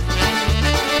Alice.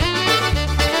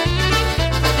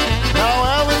 Now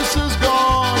Alice is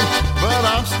gone, but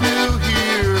I'm still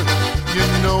here. You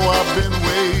know I've been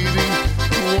waiting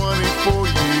 24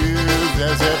 years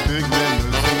as that big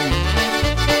limousine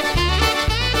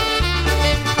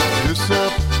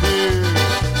disappeared.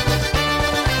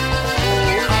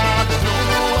 I don't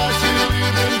know why she's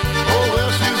leaving or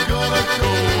where she's gonna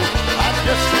go. I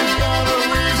guess she's got a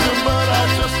reason, but I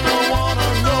just don't wanna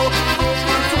know. But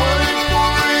for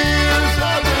 24 years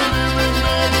I've been living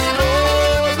next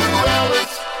door to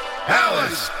Alice.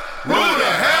 Alice? Who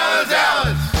the hell is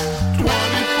Alice?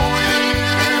 24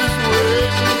 years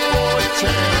waiting for a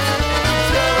chance to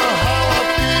tell her how I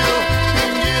feel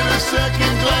and get a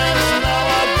second glance. Now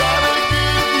I've gotta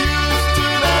get used to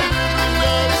not living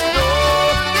next door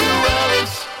to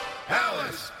Alice.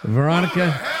 Alice? Veronica,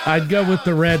 I'd go with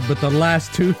the red, but the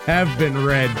last two have been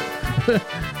red.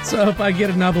 So if I get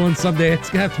another one someday, it's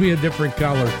going to have to be a different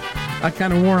color. I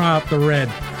kind of wore out the red.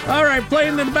 All right,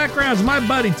 playing in the background is my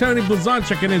buddy Tony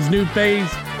Blazonchuk and his new phase,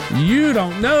 You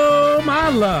Don't Know My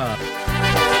Love.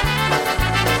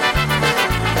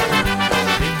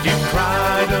 If you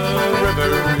cried a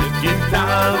river, if you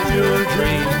doubted your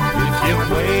dream, if you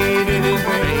waited in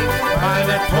vain by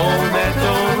that phone that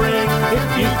don't ring, if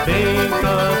you think a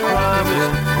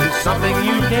promise is something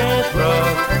you can't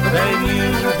trust, then you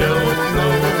don't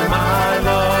know my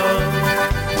love.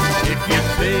 If you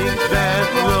think that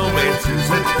romance is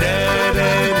a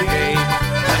dead-end game,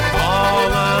 that all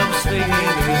I'm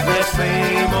singing is the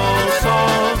same old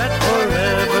song, that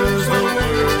forever's the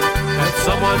word that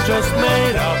someone just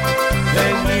made up,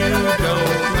 then you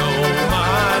don't know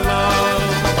my love.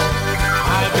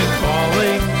 I've been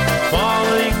falling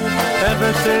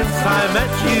ever since I met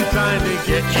you, trying to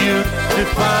get you to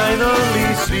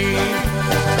finally see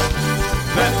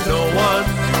that no one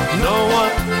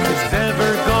is ever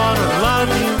gonna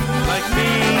love you like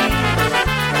me.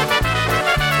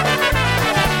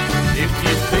 If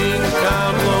you think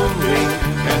I'm lonely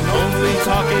and only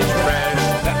talking trash,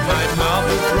 that my mouth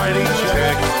is writing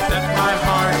checks that my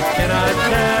heart cannot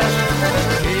cash,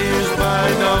 here's my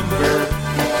number,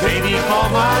 baby, call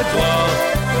my bluff,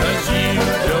 'cause you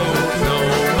don't know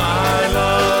my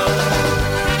love.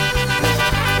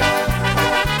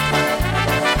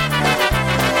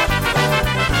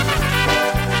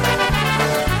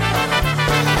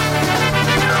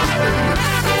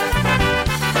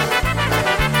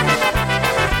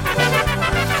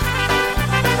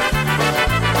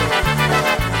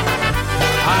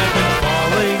 I've been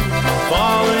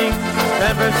falling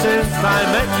ever since I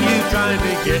met you, trying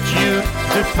to get you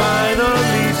to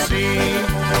finally see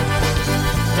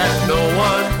that no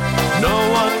one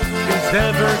is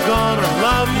ever gonna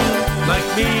love you like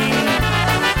me.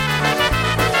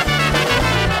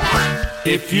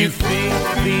 If you think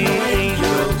the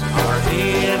angels are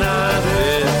in our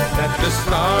bed, that the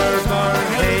stars are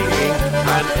hanging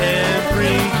on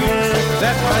every head,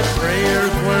 that my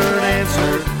prayers weren't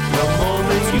answered the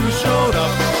moment you showed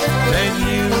up, then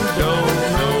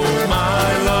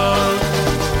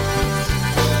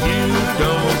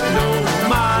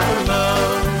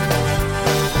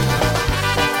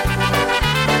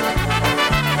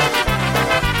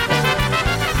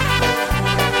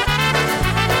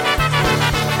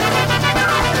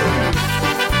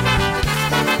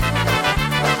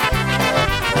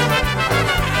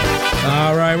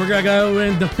go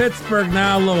into Pittsburgh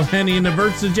now. A little Henny and the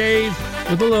Versajays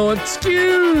with a little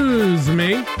Excuse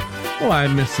Me. Oh, I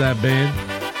miss that band.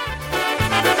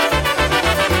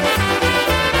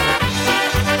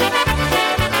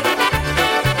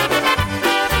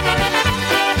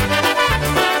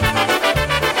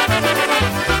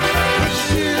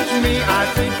 Excuse me, I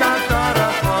think I've got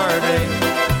a heartache.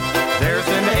 There's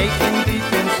an aching deep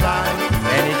inside,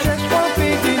 and it just won't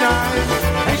be denied.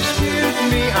 Excuse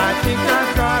me, I think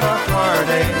I've got a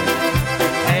heartache,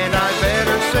 and I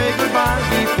better say goodbye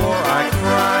before I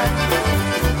cry.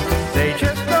 They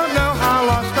just don't know how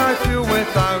lost I feel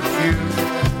without you.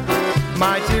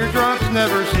 My teardrops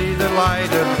never see the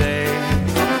light of day.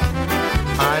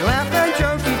 I laugh and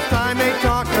joke each time they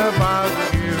talk about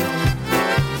you,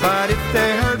 but if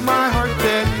they heard my heart,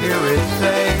 they'd hear it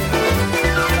say,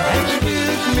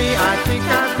 excuse me, I think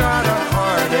I've got a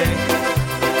heartache.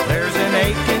 There's an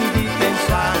aching deep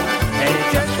inside, and it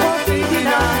just won't be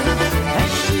denied.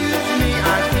 Excuse me,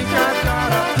 I think I've got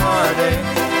a heartache,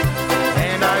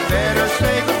 and I better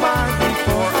say goodbye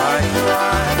before I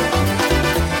cry.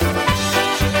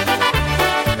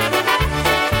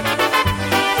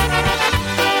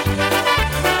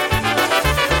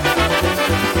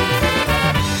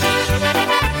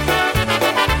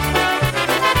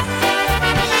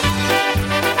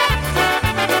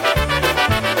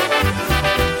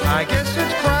 I guess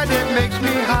it's pride that makes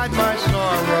me hide my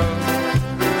sorrow.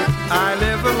 I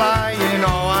live a lie in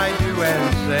all I do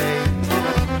and say.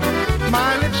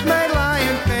 My lips may lie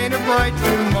and paint a bright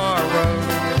tomorrow,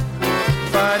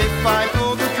 but if I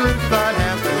told the truth, I'd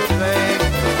have to say,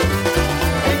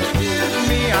 excuse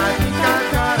me, I think I've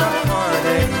got a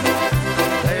heartache.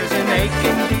 There's an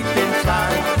aching deep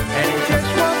inside, and it just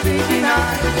won't be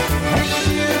denied.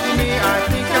 Excuse me, I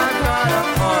think I've got a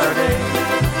heartache,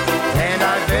 and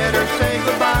I better say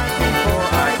goodbye before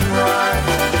I cry.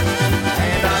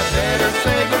 And I better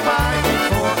say goodbye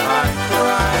before I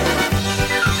cry.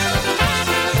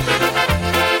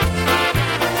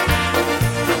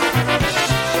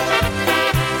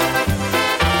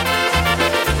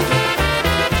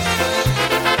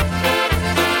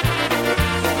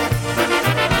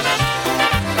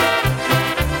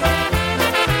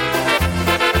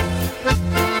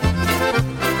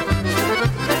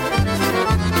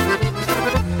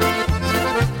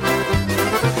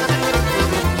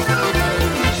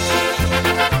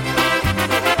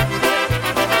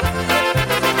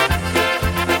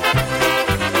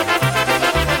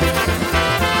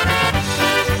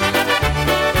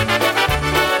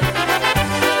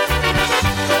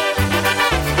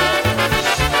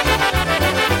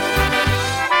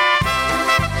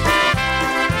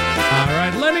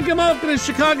 The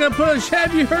Chicago Push.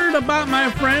 Have you heard about my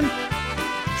friend?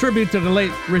 Tribute to the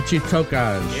late Richie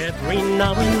Tokas. Every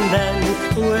now and then,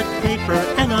 with paper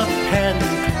and a pen,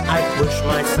 I push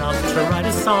myself to write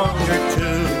a song or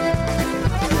two.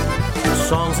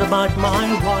 Songs about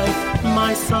my wife,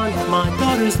 my son, my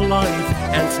daughter's life,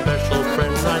 and special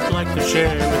friends I'd like to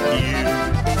share with you.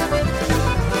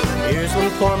 Here's one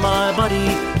for my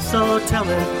buddy, so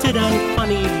talented and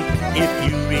funny. If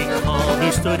you recall,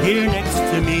 he stood here next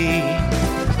to me.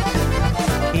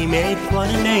 He made quite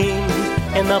a name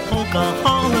in the Polka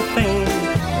Hall of Fame,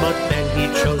 but then he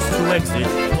chose to exit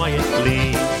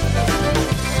quietly.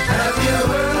 Have you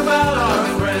heard about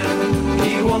our friend?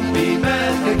 He won't be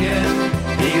back again.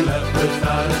 He left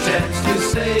without a chance to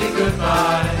say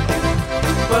goodbye.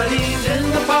 But he's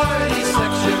in the party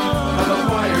section of a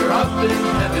choir up in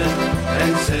heaven,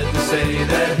 and said to say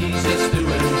that he's just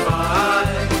doing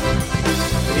fine.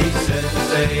 He said to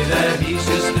say that he's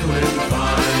just doing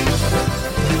fine.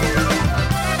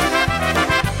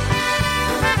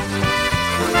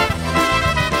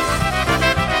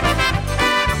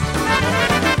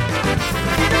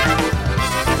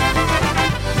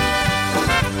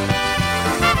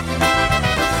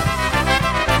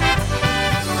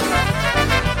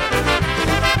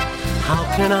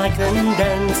 Can I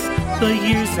condense the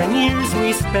years and years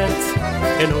we spent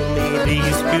in only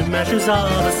these few measures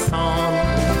of a song?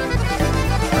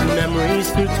 Memories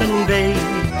to convey,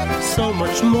 so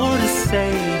much more to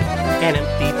say, an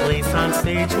empty place on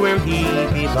stage where he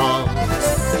belongs.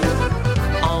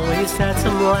 Always had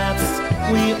some laughs,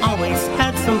 we always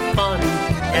had some fun,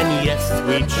 and yes,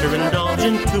 we'd sure indulge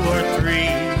in 2 or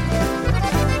 3.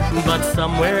 But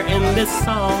somewhere in this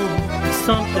song,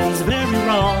 something's very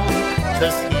wrong,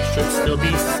 'cause he should still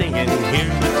be singing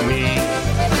here with me.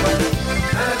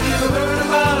 Have you heard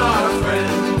about our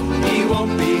friend? He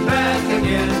won't be back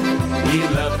again. He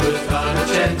left without a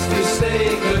chance to say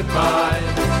goodbye.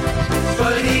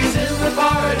 But he's in the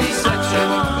party section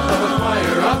of a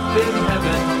choir up in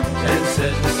heaven, and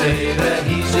said to say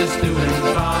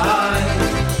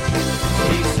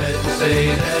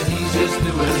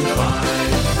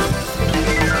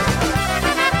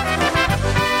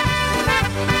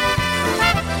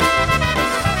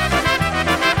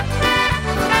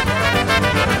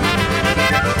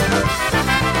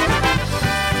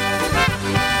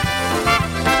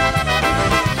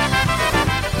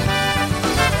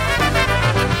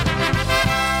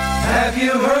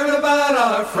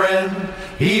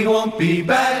he won't be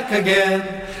back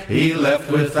again. He left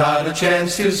without a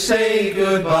chance to say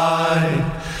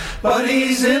goodbye. But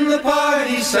he's in the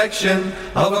party section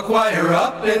of a choir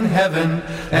up in heaven,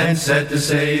 and said to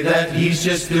say that he's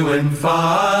just doing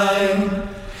fine.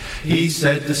 He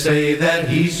said to say that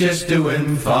he's just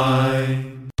doing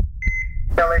fine.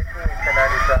 LA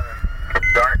 1097.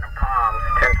 Darton Palms,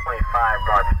 1025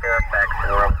 North Fairfax in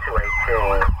room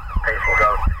 218. Patient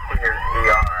goes to Cedars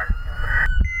ER.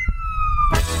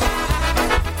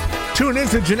 Tune in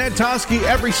to Jeanette Toski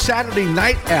every Saturday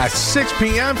night at 6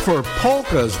 p.m. for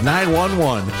Polkas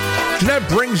 911. Jeanette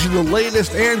brings you the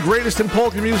latest and greatest in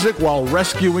polka music while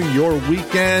rescuing your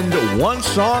weekend one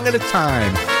song at a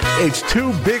time. It's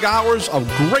 2 big hours of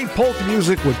great polka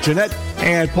music with Jeanette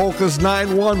and Polkas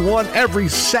 911 every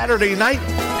Saturday night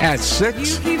at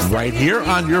 6 right here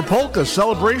on your polka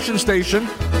celebration station,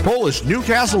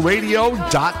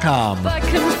 PolishNewcastleRadio.com. But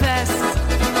confess.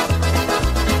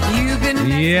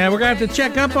 Yeah, we're going to have to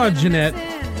check up on Jeanette.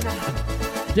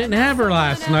 Didn't have her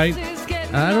last night.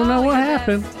 I don't know what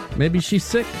happened. Maybe she's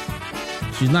sick.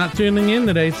 She's not tuning in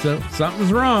today, so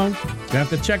something's wrong. Got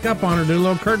to check up on her, do a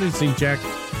little courtesy check.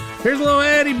 Here's a little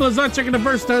Eddie Blazonczyk in the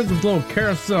first tones with a little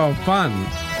carousel fun.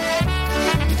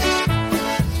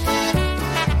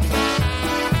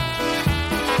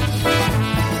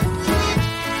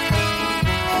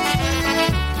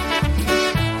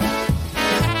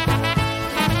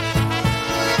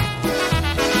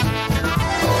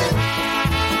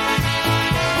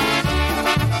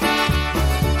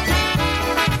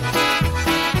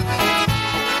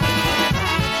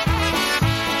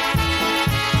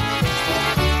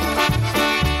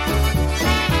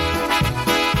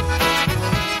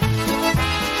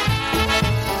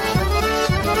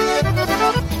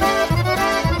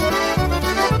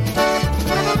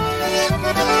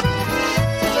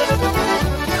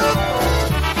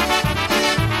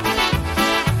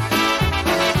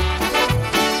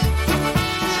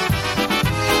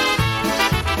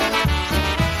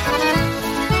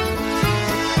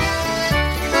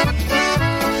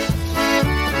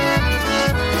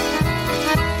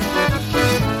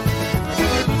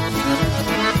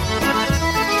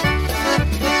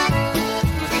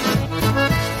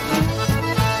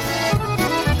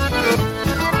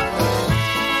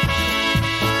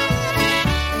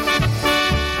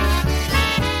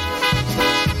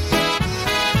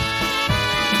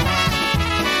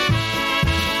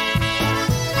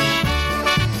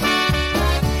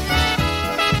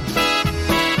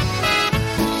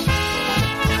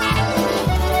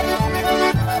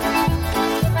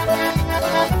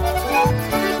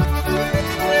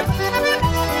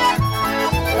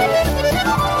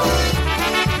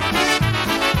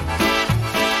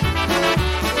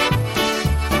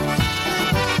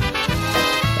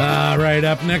 Right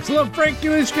up next, a little Frank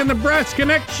Yushka and the Brass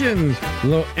Connection, a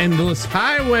little Endless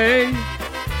Highway.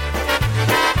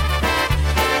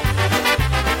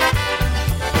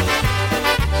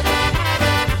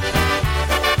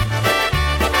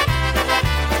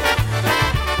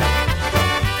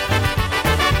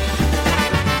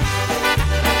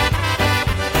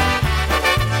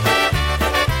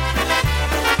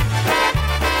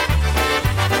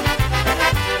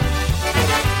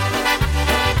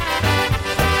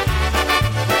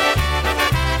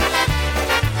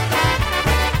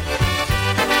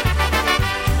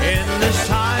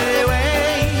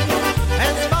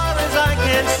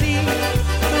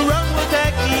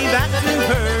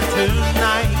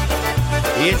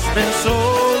 It's been so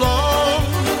long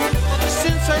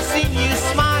since I seen you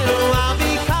smile. I'll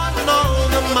be counting all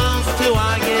the miles till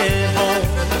I get home.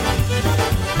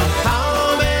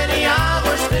 How many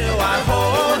hours till I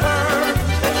hold her?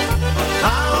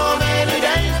 How many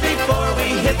days before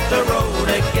we hit the road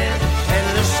again? And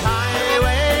this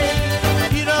highway,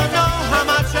 you don't know how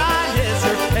much I miss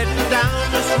her. Heading down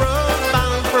this road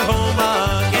bound for home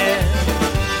again.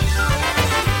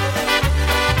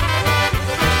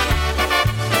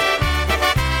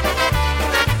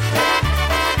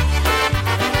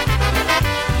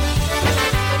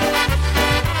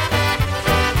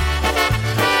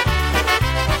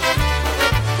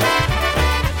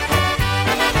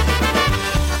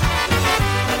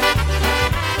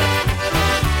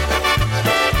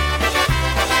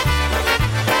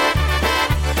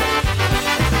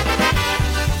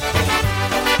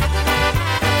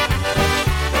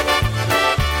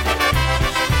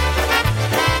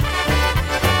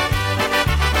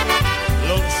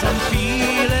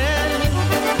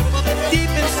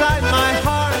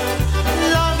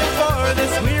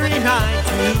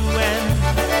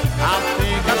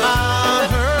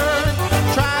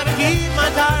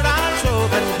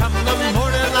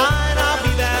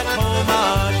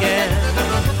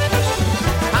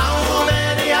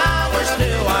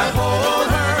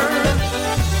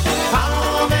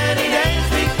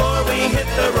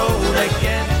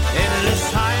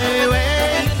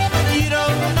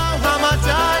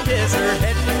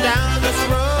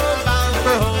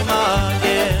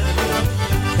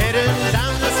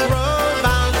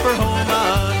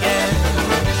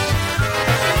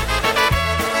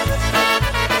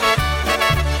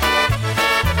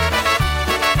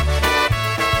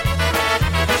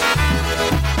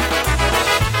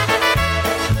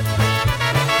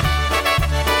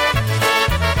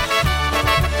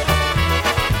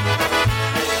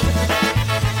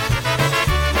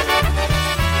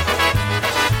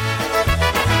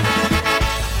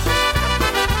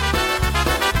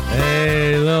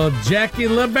 Jackie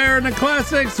LeBaron and the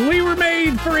Classics. We were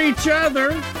made for each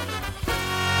other.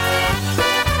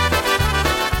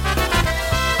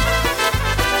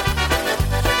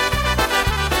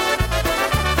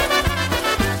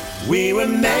 We were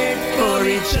made for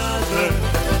each other.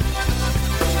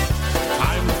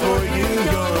 I'm for you,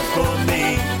 you're for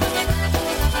me.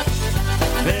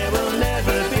 There will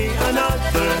never be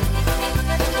another.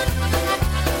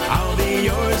 I'll be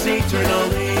yours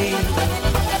eternally.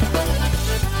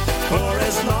 For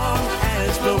as long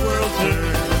as the world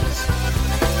turns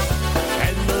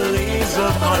and the leaves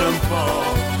of autumn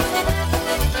fall,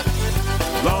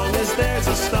 long as there's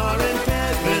a star in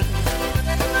heaven,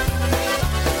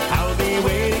 I'll be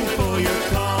waiting for your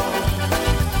call.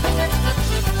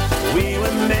 We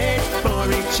were made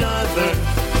for each other.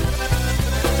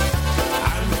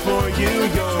 I'm for you,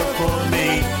 you're for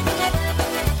me.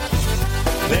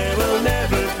 There will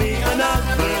never be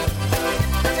another.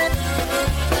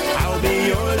 I'll be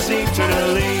yours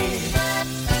eternally.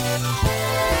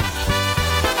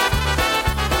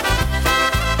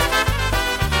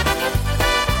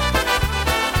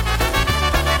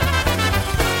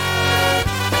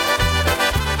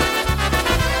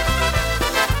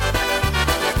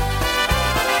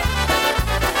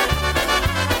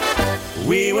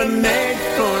 We were made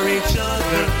for each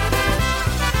other.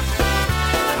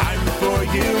 I'm for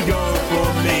you, you're for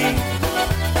me.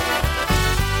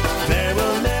 There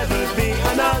will never be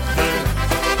another.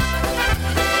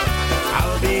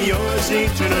 I'll be yours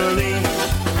eternally.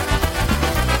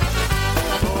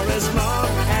 For as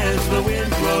long as the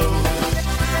wind blows,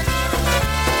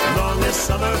 long as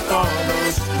summer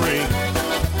follows spring,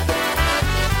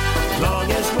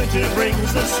 long as winter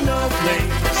brings the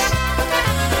snowflakes,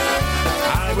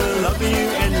 I will love you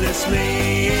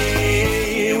endlessly.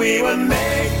 We were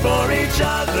made for each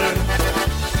other.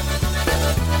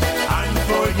 I'm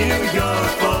for you, you're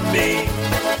for me.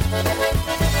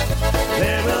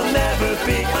 There will never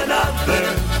be another.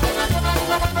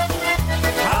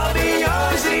 I'll be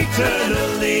yours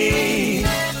eternally.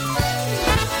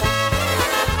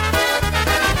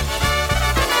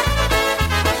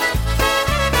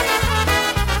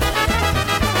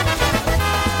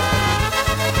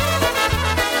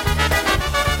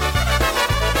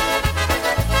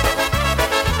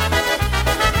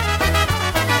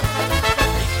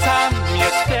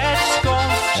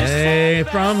 Hey,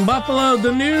 from Buffalo,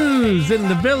 the news in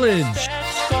the village.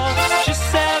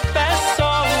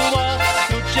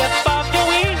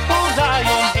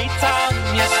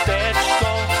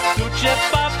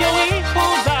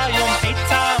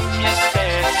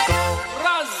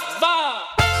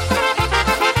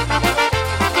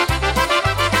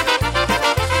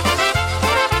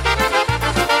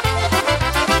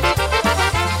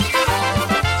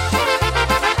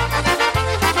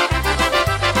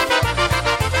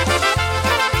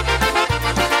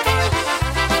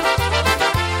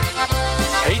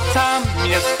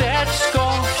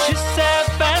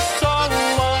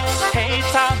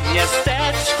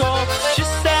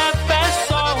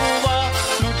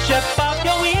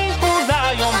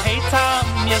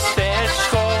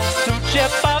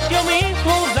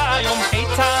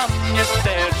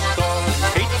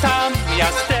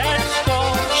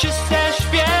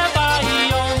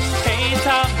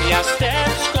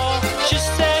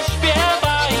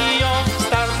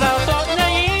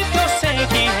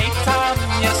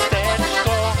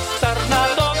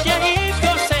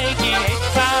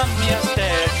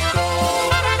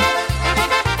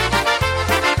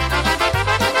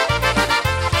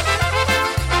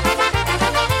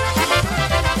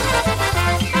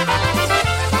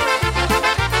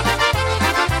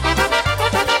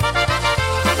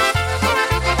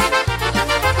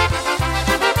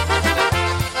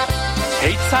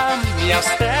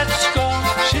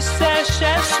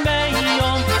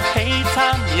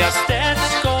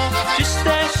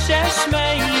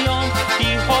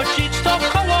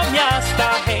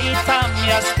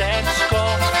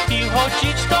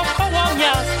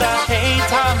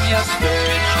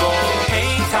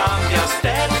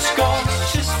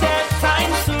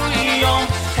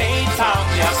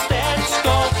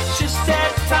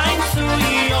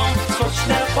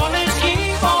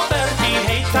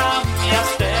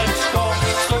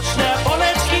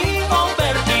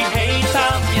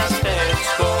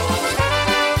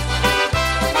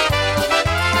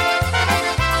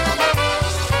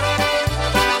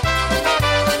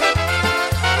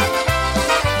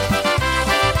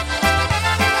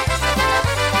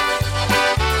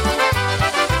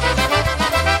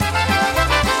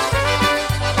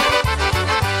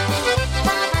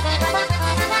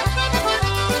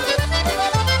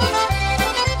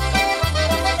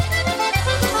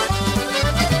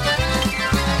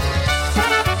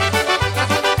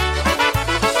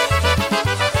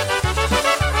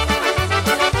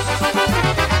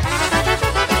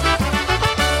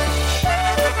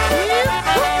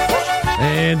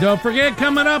 Don't forget,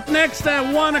 coming up next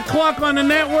at 1 o'clock on the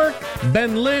network,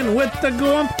 Ben Lynn with the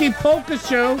Gołąbki Polka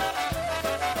Show.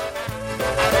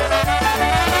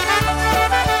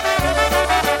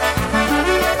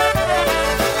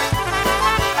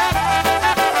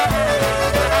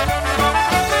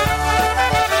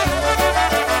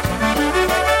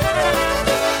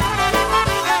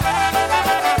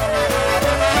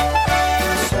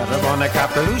 Czerwone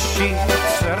kapelusi,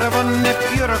 czerwone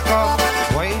piórko,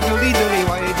 łaj duli duli,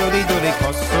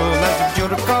 kosu las w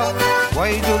dziurko,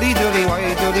 łaj duli duli,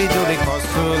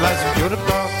 kosu las w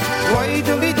dziurko, łaj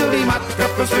duli, matka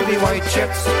prosili, łaj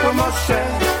dziecko może,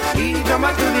 i do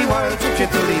matuli, łaj czucie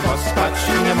tuli, bo spać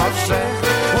nie może,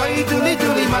 łaj duli,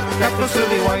 matka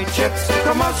prosili, łaj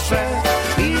dziecko może,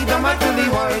 i do matuli,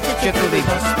 łaj czucie tuli,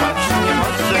 bo spać nie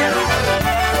może.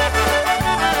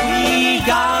 We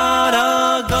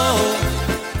gotta go.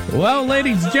 Well,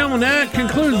 ladies and gentlemen, that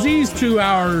concludes these 2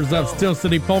 hours of Steel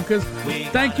City Polkas.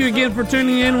 Thank you again for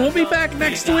tuning in. We'll be back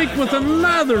next week with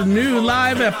another new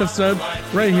live episode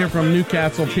right here from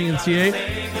Newcastle, Newcastle,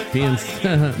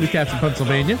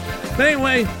 Pennsylvania. But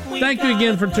anyway, thank you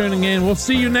again for tuning in. We'll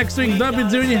see you next week. W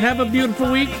Junior, have a beautiful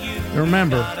week. And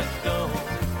remember,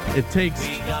 it takes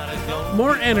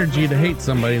more energy to hate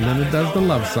somebody than it does to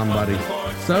love somebody.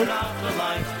 So,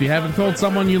 if you haven't told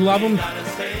someone you love them,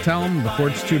 tell them before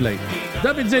it's too late.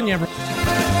 W Junior.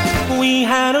 We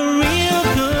had a real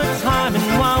good time,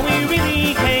 and while we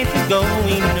really hate to go,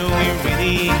 we knew we're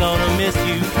really gonna miss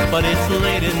you. But it's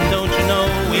late, and don't you know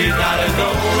we gotta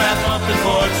go wrap up the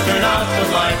cords, turn out the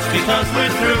lights, because we're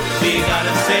through. We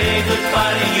gotta say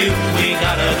goodbye to you. We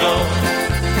gotta go.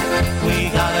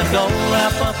 We gotta go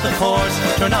wrap up the cords,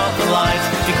 turn out the lights,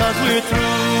 because we're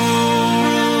through.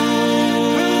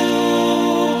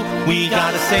 We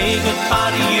gotta say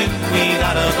goodbye to you. We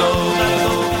gotta go.